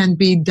that can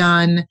be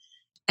done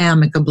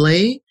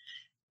amicably,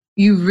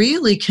 you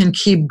really can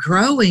keep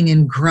growing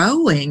and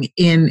growing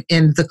in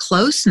the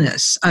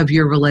closeness of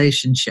your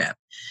relationship.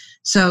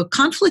 So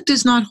conflict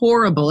is not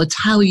horrible.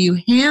 It's how you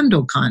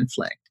handle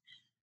conflict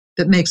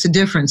that makes a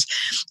difference.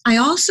 I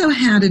also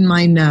had in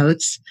my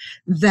notes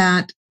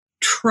that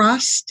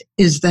trust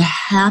is the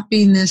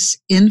happiness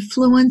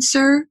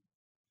influencer.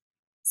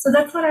 So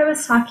that's what I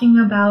was talking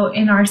about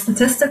in our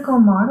statistical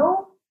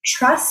model.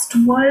 Trust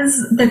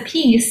was the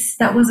piece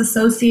that was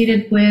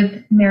associated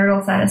with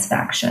marital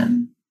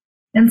satisfaction.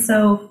 And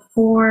so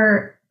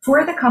for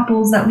the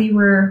couples that we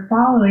were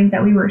following,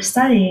 that we were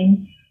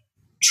studying,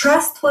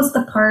 trust was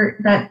the part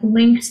that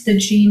linked the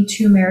gene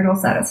to marital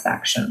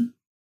satisfaction.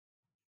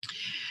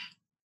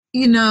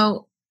 You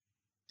know,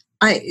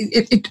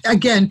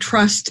 again,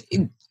 trust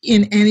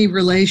in any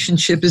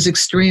relationship is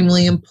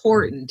extremely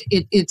important.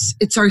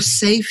 It's our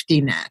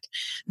safety net,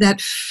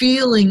 that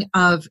feeling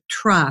of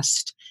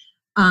trust,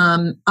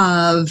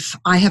 of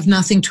I have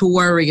nothing to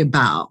worry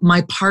about.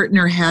 My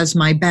partner has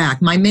my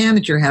back. My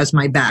manager has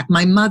my back.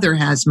 My mother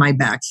has my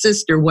back.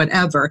 Sister,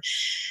 whatever,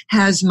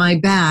 has my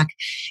back.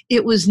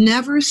 It was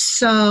never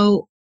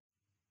so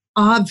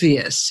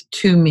obvious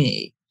to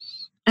me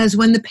as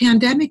when the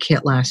pandemic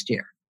hit last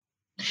year.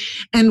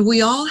 And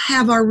we all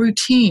have our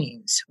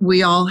routines.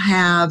 We all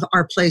have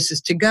our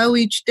places to go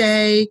each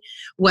day,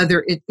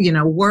 whether it,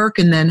 work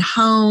and then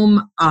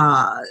home,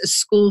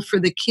 school for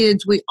the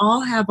kids. We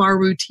all have our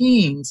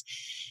routines.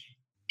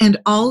 And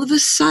all of a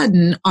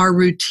sudden, our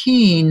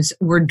routines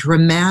were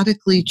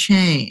dramatically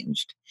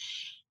changed.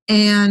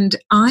 And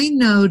I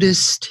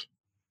noticed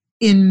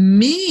in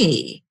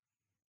me,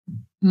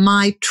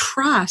 my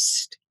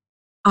trust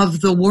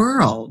of the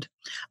world,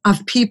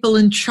 of people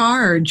in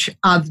charge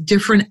of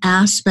different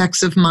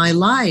aspects of my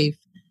life.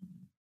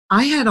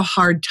 I had a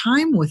hard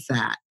time with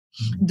that.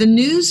 The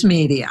news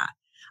media,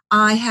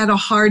 I had a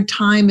hard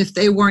time if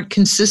they weren't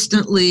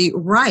consistently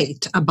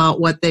right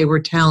about what they were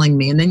telling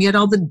me. And then yet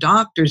all the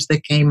doctors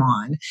that came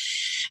on.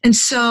 And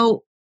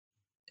so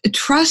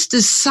trust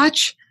is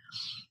such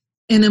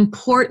an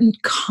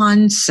important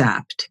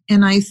concept.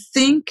 And I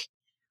think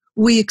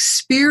we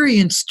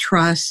experience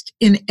trust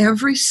in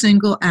every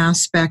single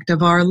aspect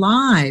of our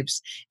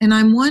lives. And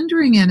I'm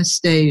wondering,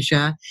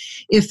 Anastasia,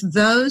 if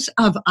those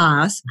of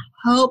us,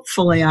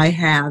 hopefully I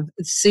have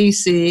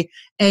CC,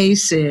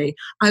 AC,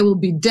 I will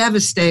be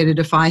devastated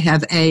if I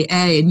have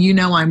AA. And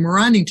I'm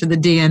running to the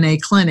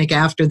DNA clinic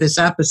after this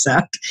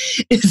episode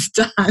is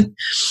done.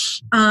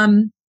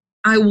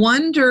 I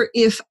wonder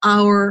if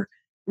our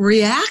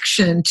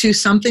reaction to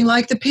something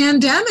like the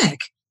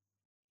pandemic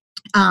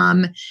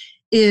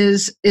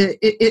is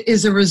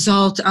a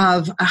result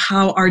of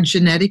how our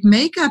genetic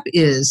makeup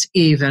is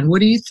even.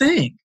 What do you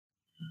think?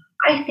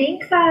 I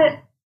think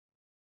that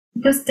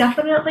this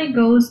definitely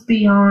goes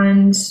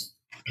beyond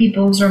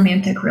people's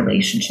romantic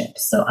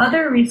relationships. So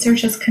other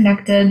research has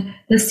connected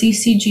the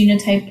CC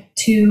genotype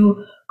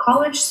to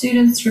college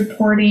students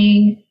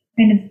reporting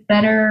kind of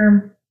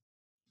better,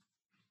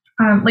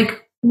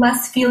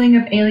 less feeling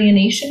of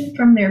alienation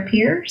from their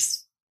peers.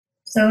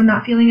 So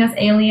not feeling as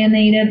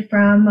alienated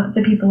from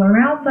the people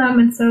around them.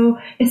 And so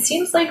it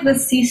seems like the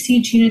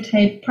CC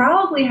genotype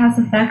probably has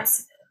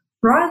effects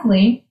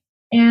broadly.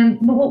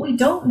 But what we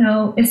don't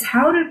know is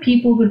how do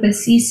people with the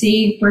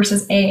CC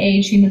versus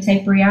AA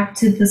genotype react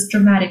to this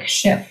dramatic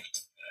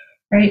shift,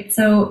 right?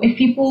 So if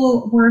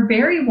people were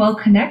very well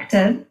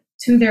connected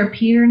to their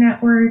peer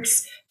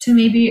networks, to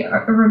maybe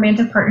a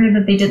romantic partner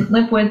that they didn't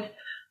live with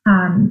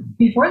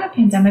before the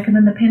pandemic, and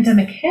then the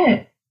pandemic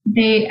hit,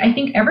 I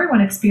think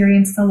everyone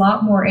experienced a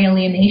lot more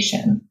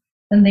alienation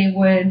than they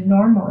would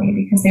normally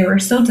because they were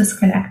so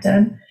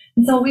disconnected.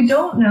 And so what we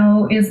don't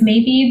know is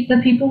maybe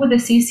the people with the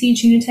CC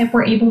genotype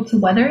were able to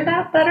weather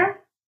that better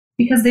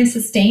because they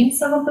sustained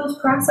some of those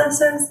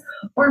processes,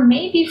 or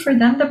maybe for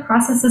them the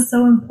process is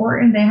so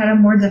important they had a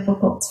more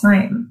difficult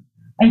time.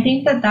 I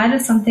think that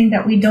is something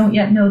that we don't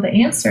yet know the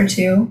answer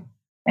to,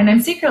 and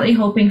I'm secretly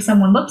hoping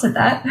someone looks at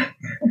that.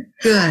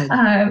 Good.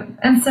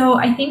 And so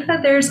I think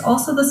that there's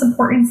also this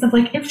importance of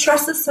if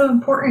trust is so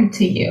important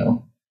to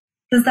you,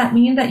 does that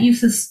mean that you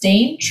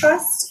sustain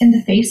trust in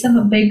the face of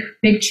a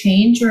big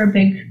change or a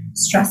big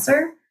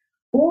stressor?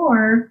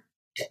 Or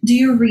do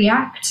you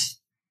react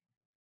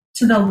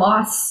to the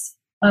loss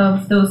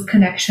of those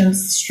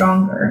connections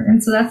stronger?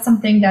 And so that's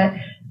something that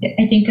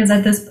I think is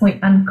at this point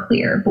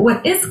unclear. But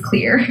what is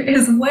clear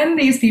is when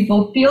these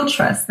people feel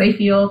trust, they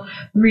feel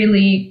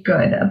really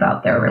good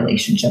about their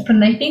relationship.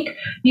 And I think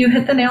you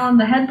hit the nail on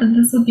the head that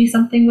this would be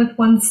something with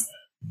one's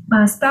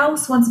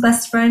spouse, one's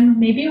best friend,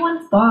 maybe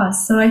one's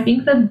boss. So I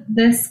think that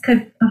this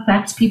could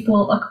affect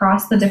people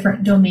across the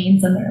different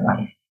domains in their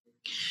life.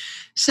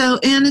 So,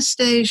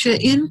 Anastasia,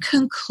 in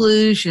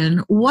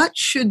conclusion, what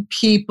should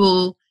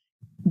people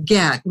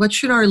get? What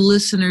should our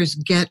listeners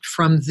get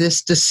from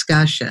this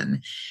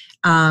discussion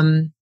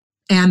and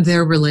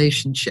their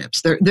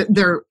relationships,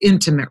 their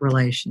intimate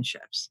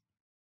relationships?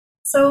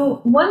 So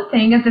one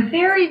thing at the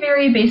very,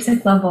 very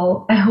basic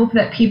level, I hope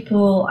that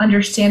people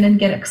understand and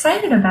get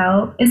excited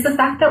about is the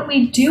fact that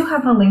we do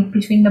have a link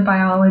between the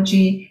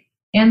biology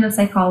and the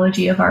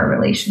psychology of our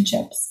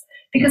relationships.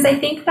 Because I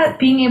think that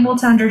being able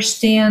to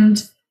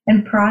understand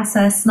and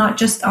process not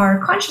just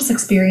our conscious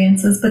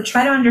experiences, but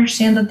try to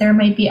understand that there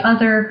might be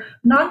other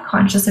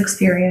non-conscious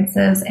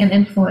experiences and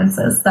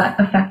influences that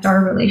affect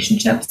our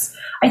relationships.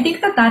 I think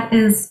that that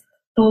is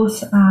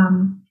both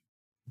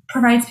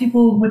provides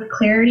people with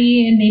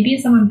clarity and maybe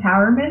some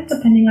empowerment,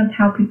 depending on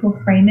how people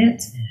frame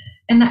it.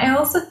 And I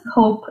also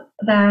hope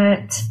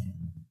that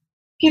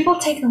people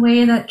take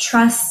away that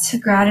trust,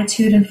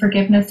 gratitude, and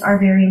forgiveness are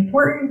very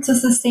important to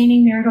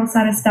sustaining marital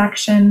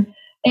satisfaction,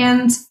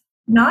 and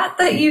not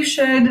that you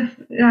should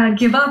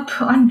give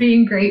up on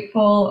being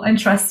grateful and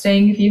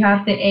trusting if you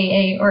have the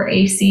AA or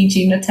AC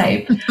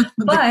genotype,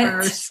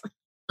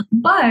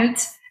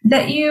 but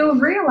that you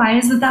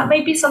realize that that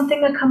might be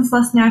something that comes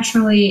less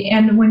naturally,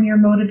 and when you're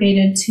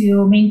motivated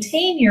to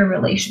maintain your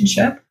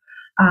relationship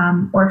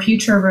or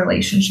future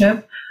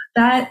relationship,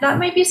 that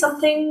might be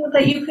something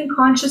that you can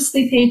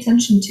consciously pay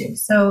attention to.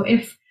 So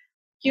if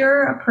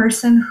you're a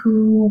person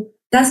who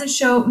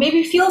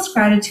maybe feels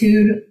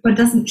gratitude, but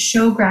doesn't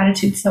show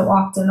gratitude so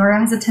often, or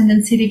has a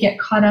tendency to get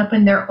caught up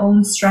in their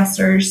own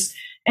stressors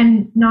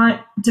and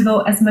not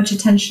devote as much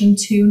attention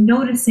to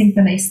noticing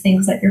the nice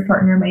things that your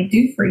partner might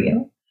do for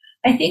you,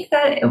 I think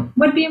that it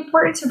would be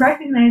important to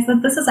recognize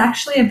that this is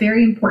actually a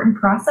very important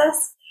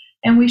process,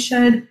 and we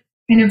should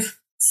kind of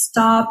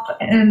stop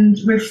and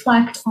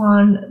reflect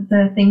on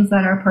the things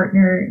that our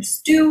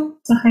partners do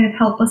to kind of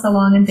help us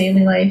along in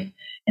daily life.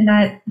 And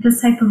that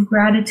this type of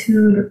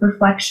gratitude,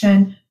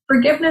 reflection,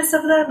 forgiveness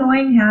of the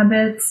annoying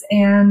habits,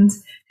 and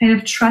kind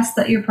of trust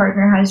that your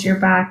partner has your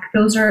back,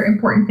 those are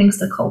important things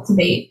to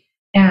cultivate.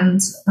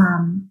 And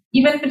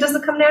even if it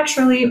doesn't come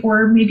naturally,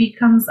 or maybe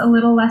comes a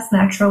little less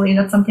naturally,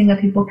 that's something that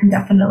people can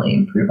definitely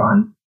improve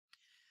on.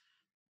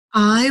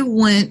 I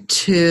went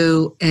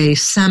to a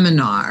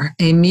seminar,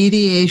 a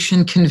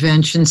mediation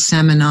convention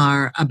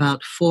seminar,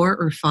 about 4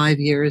 or 5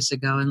 years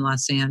ago in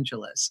Los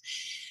Angeles.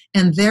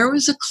 And there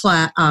was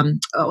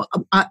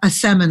a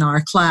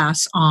seminar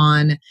class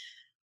on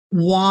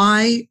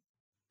why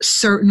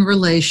certain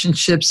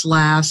relationships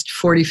last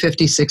 40,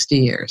 50, 60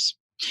 years.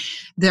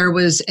 There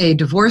was a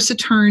divorce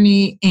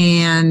attorney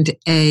and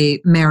a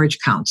marriage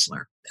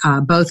counselor,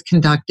 both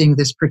conducting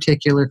this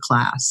particular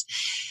class.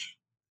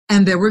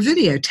 And there were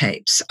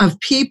videotapes of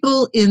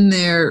people in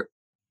their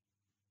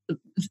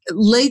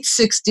late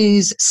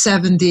 60s,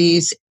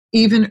 70s,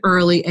 even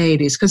early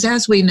 80s, because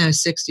as we know,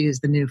 60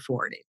 is the new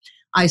 40.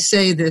 I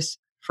say this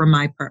for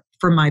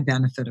my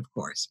benefit, of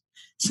course,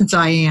 since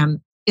I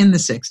am in the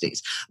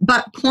 60s.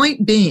 But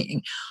point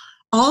being,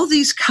 all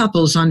these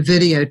couples on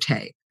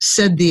videotape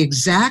said the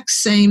exact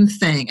same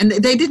thing. And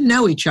they didn't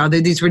know each other.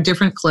 These were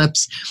different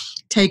clips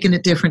taken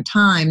at different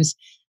times.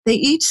 They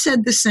each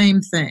said the same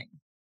thing.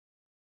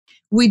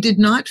 We did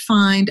not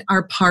find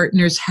our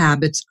partner's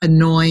habits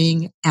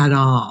annoying at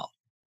all.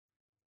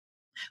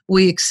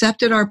 We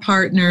accepted our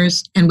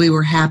partners and we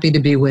were happy to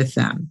be with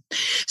them.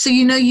 So,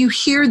 you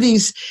hear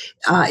these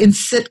in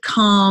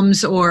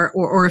sitcoms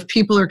or if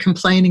people are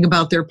complaining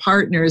about their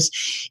partners,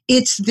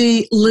 it's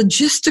the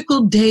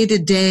logistical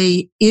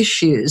day-to-day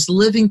issues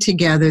living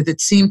together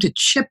that seem to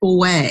chip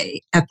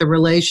away at the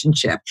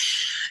relationship.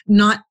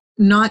 Not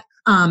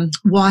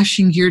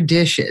washing your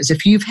dishes.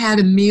 If you've had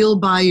a meal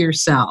by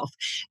yourself,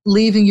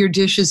 leaving your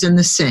dishes in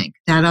the sink,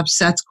 that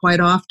upsets quite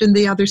often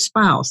the other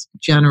spouse,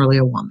 generally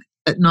a woman,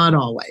 but not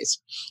always.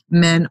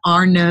 Men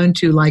are known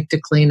to like to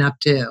clean up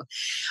too.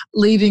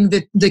 Leaving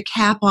the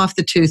cap off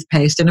the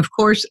toothpaste, and of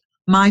course,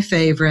 my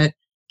favorite,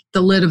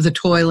 the lid of the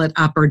toilet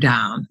up or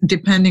down,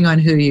 depending on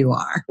who you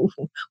are,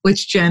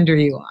 which gender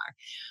you are.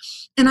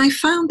 And I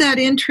found that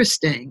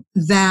interesting,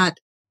 that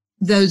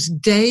those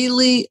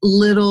daily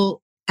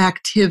little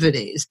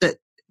activities that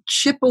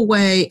chip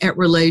away at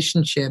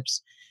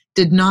relationships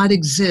did not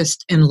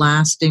exist in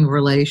lasting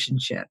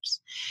relationships.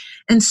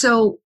 And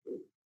so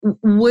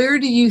where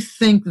do you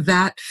think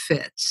that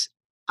fits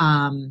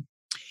in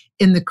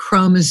the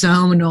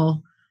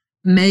chromosomal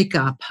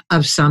makeup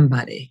of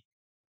somebody?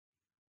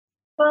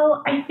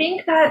 Well, I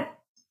think that,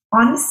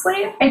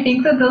 honestly,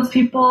 those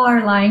people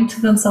are lying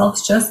to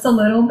themselves just a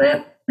little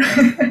bit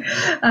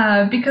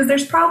because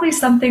there's probably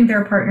something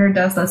their partner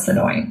does that's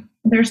annoying.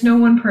 There's no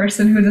one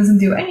person who doesn't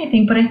do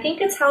anything, but I think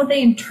it's how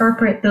they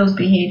interpret those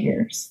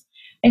behaviors.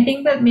 I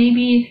think that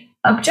maybe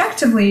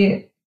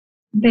objectively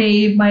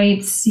they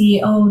might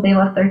see, they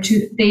left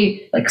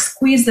they like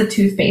squeeze the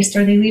toothpaste,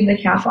 or they leave the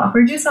cap off,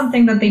 or do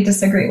something that they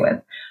disagree with.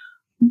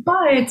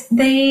 but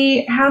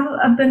they have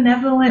a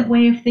benevolent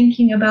way of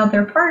thinking about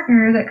their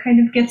partner that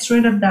kind of gets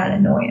rid of that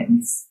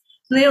annoyance.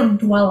 So they don't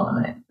dwell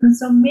on it. And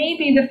so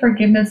maybe the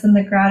forgiveness and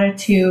the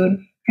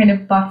gratitude kind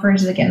of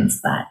buffers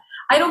against that.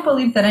 I don't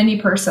believe that any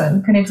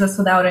person can exist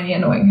without any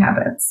annoying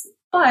habits,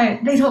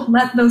 but they don't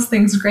let those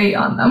things grate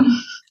on them.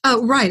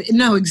 Oh, right.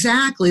 No,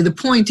 exactly. The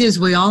point is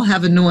we all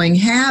have annoying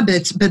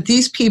habits, but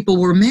these people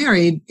were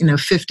married,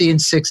 50 and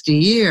 60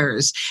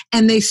 years,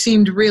 and they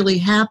seemed really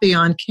happy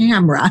on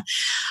camera.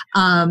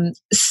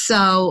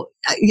 So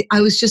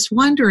I was just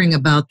wondering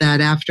about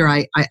that after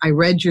I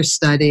read your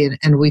study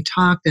and we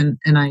talked and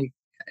I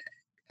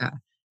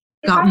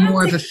got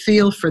more of a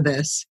feel for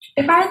this.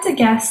 If I had to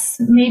guess,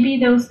 maybe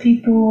those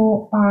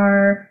people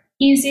are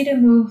easy to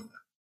move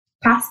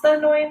past the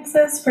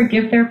annoyances,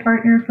 forgive their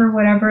partner for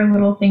whatever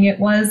little thing it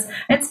was,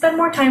 and spend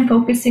more time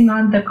focusing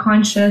on the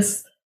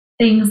conscious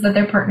things that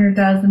their partner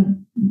does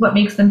and what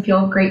makes them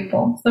feel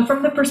grateful. So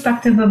from the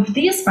perspective of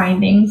these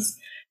findings,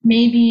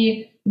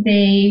 maybe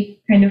they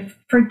kind of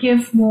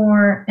forgive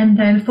more and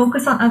then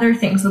focus on other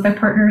things that their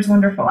partner is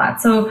wonderful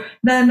at. So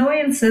the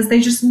annoyances, they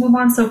just move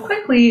on so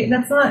quickly,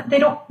 there's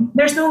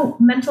no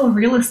mental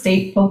real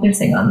estate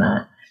focusing on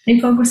that. They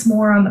focus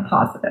more on the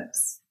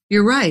positives.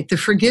 You're right. The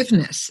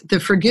forgiveness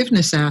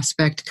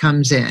aspect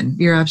comes in.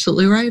 You're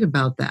absolutely right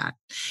about that.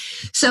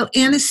 So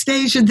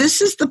Anastasia,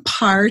 this is the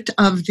part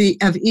of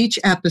each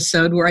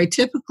episode where I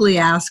typically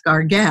ask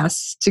our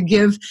guests to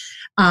give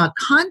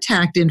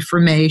contact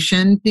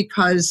information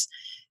because,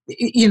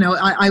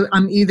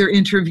 I'm either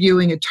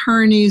interviewing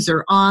attorneys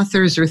or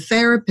authors or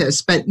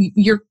therapists, but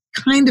you're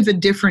kind of a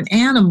different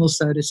animal,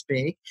 so to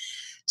speak.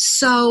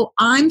 So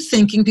I'm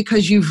thinking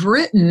because you've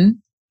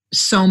written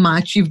so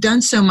much, you've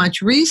done so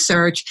much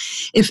research,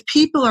 if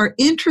people are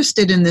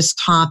interested in this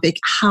topic,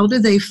 how do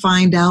they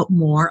find out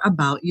more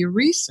about your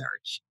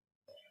research?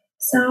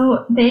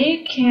 So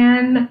they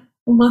can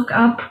look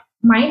up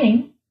my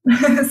name.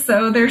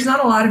 So there's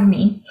not a lot of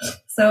me.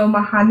 So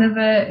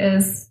Mahanova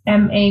is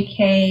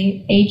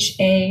Makhanova.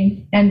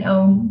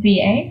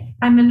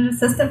 I'm an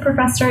assistant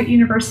professor at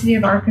University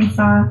of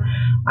Arkansas.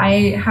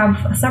 I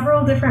have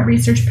several different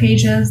research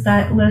pages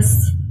that list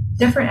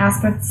different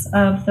aspects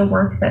of the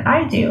work that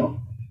I do.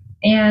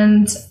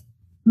 And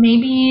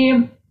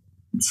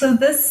so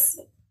this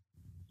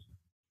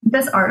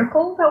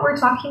article that we're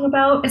talking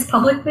about is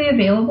publicly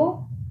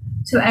available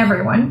to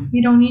everyone.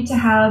 You don't need to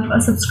have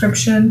a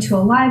subscription to a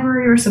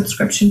library or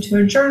subscription to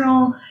a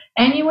journal.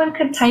 Anyone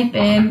could type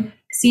in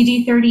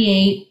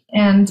CD38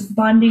 and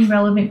bonding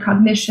relevant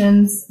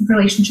cognitions,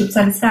 relationship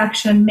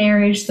satisfaction,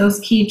 marriage, those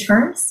key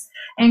terms,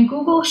 and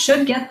Google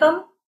should get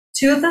them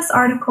to this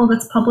article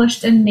that's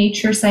published in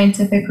Nature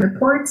Scientific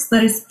Reports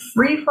that is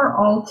free for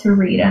all to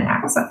read and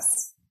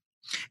access.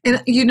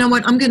 And you know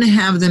what? I'm going to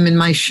have them in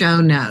my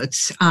show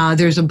notes.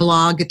 There's a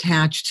blog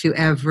attached to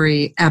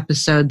every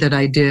episode that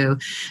I do.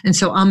 And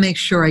so I'll make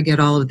sure I get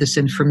all of this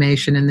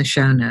information in the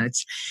show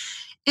notes.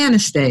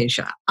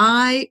 Anastasia,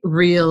 I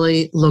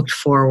really looked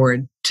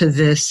forward to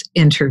this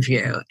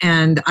interview,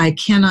 and I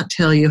cannot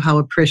tell you how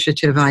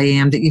appreciative I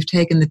am that you've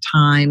taken the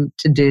time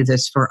to do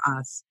this for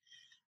us.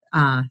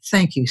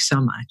 Thank you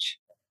so much.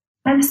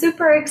 I'm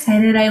super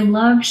excited. I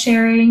love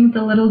sharing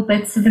the little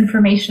bits of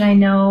information I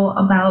know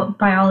about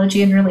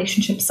biology and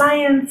relationship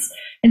science.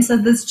 And so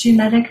this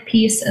genetic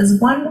piece is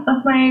one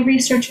of my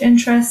research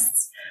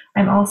interests.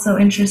 I'm also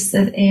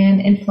interested in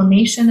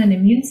inflammation and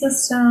immune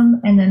system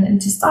and then in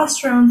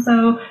testosterone.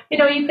 So,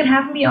 you could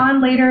have me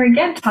on later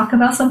again, talk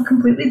about some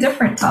completely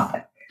different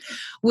topic.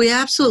 We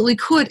absolutely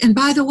could. And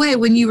by the way,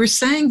 when you were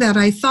saying that,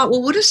 I thought,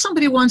 well, what if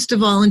somebody wants to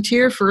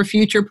volunteer for a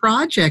future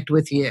project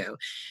with you?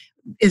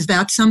 Is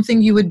that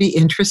something you would be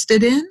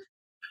interested in?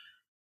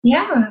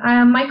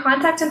 Yeah, my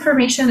contact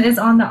information is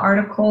on the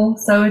article,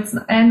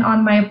 and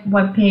on my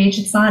webpage.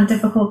 It's not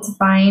difficult to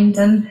find.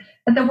 And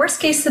the worst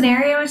case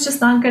scenario is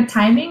just not good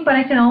timing, but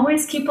I can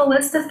always keep a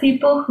list of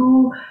people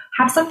who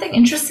have something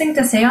interesting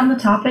to say on the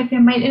topic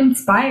that might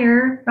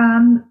inspire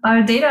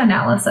a data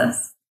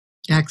analysis.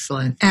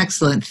 Excellent.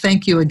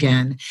 Thank you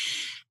again.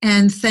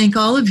 And thank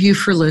all of you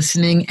for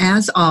listening,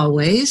 as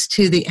always,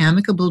 to the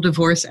Amicable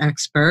Divorce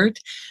Expert.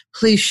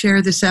 Please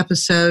share this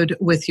episode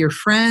with your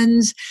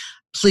friends.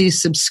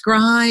 Please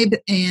subscribe.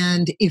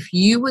 And if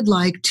you would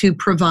like to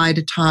provide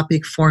a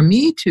topic for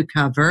me to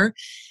cover,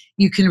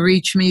 you can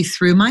reach me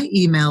through my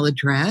email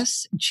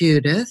address,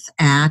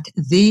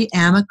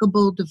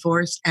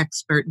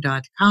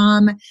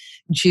 judith@theamicableddivorceexpert.com,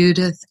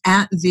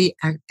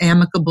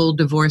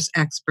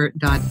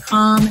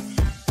 judith@theamicableddivorceexpert.com.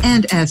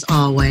 And as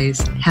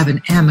always, have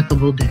an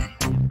amicable day.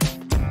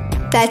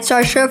 That's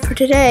our show for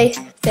today.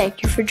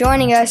 Thank you for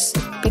joining us.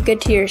 Be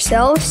good to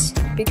yourselves,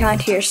 be kind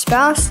to your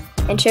spouse,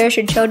 and cherish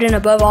your children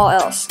above all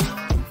else.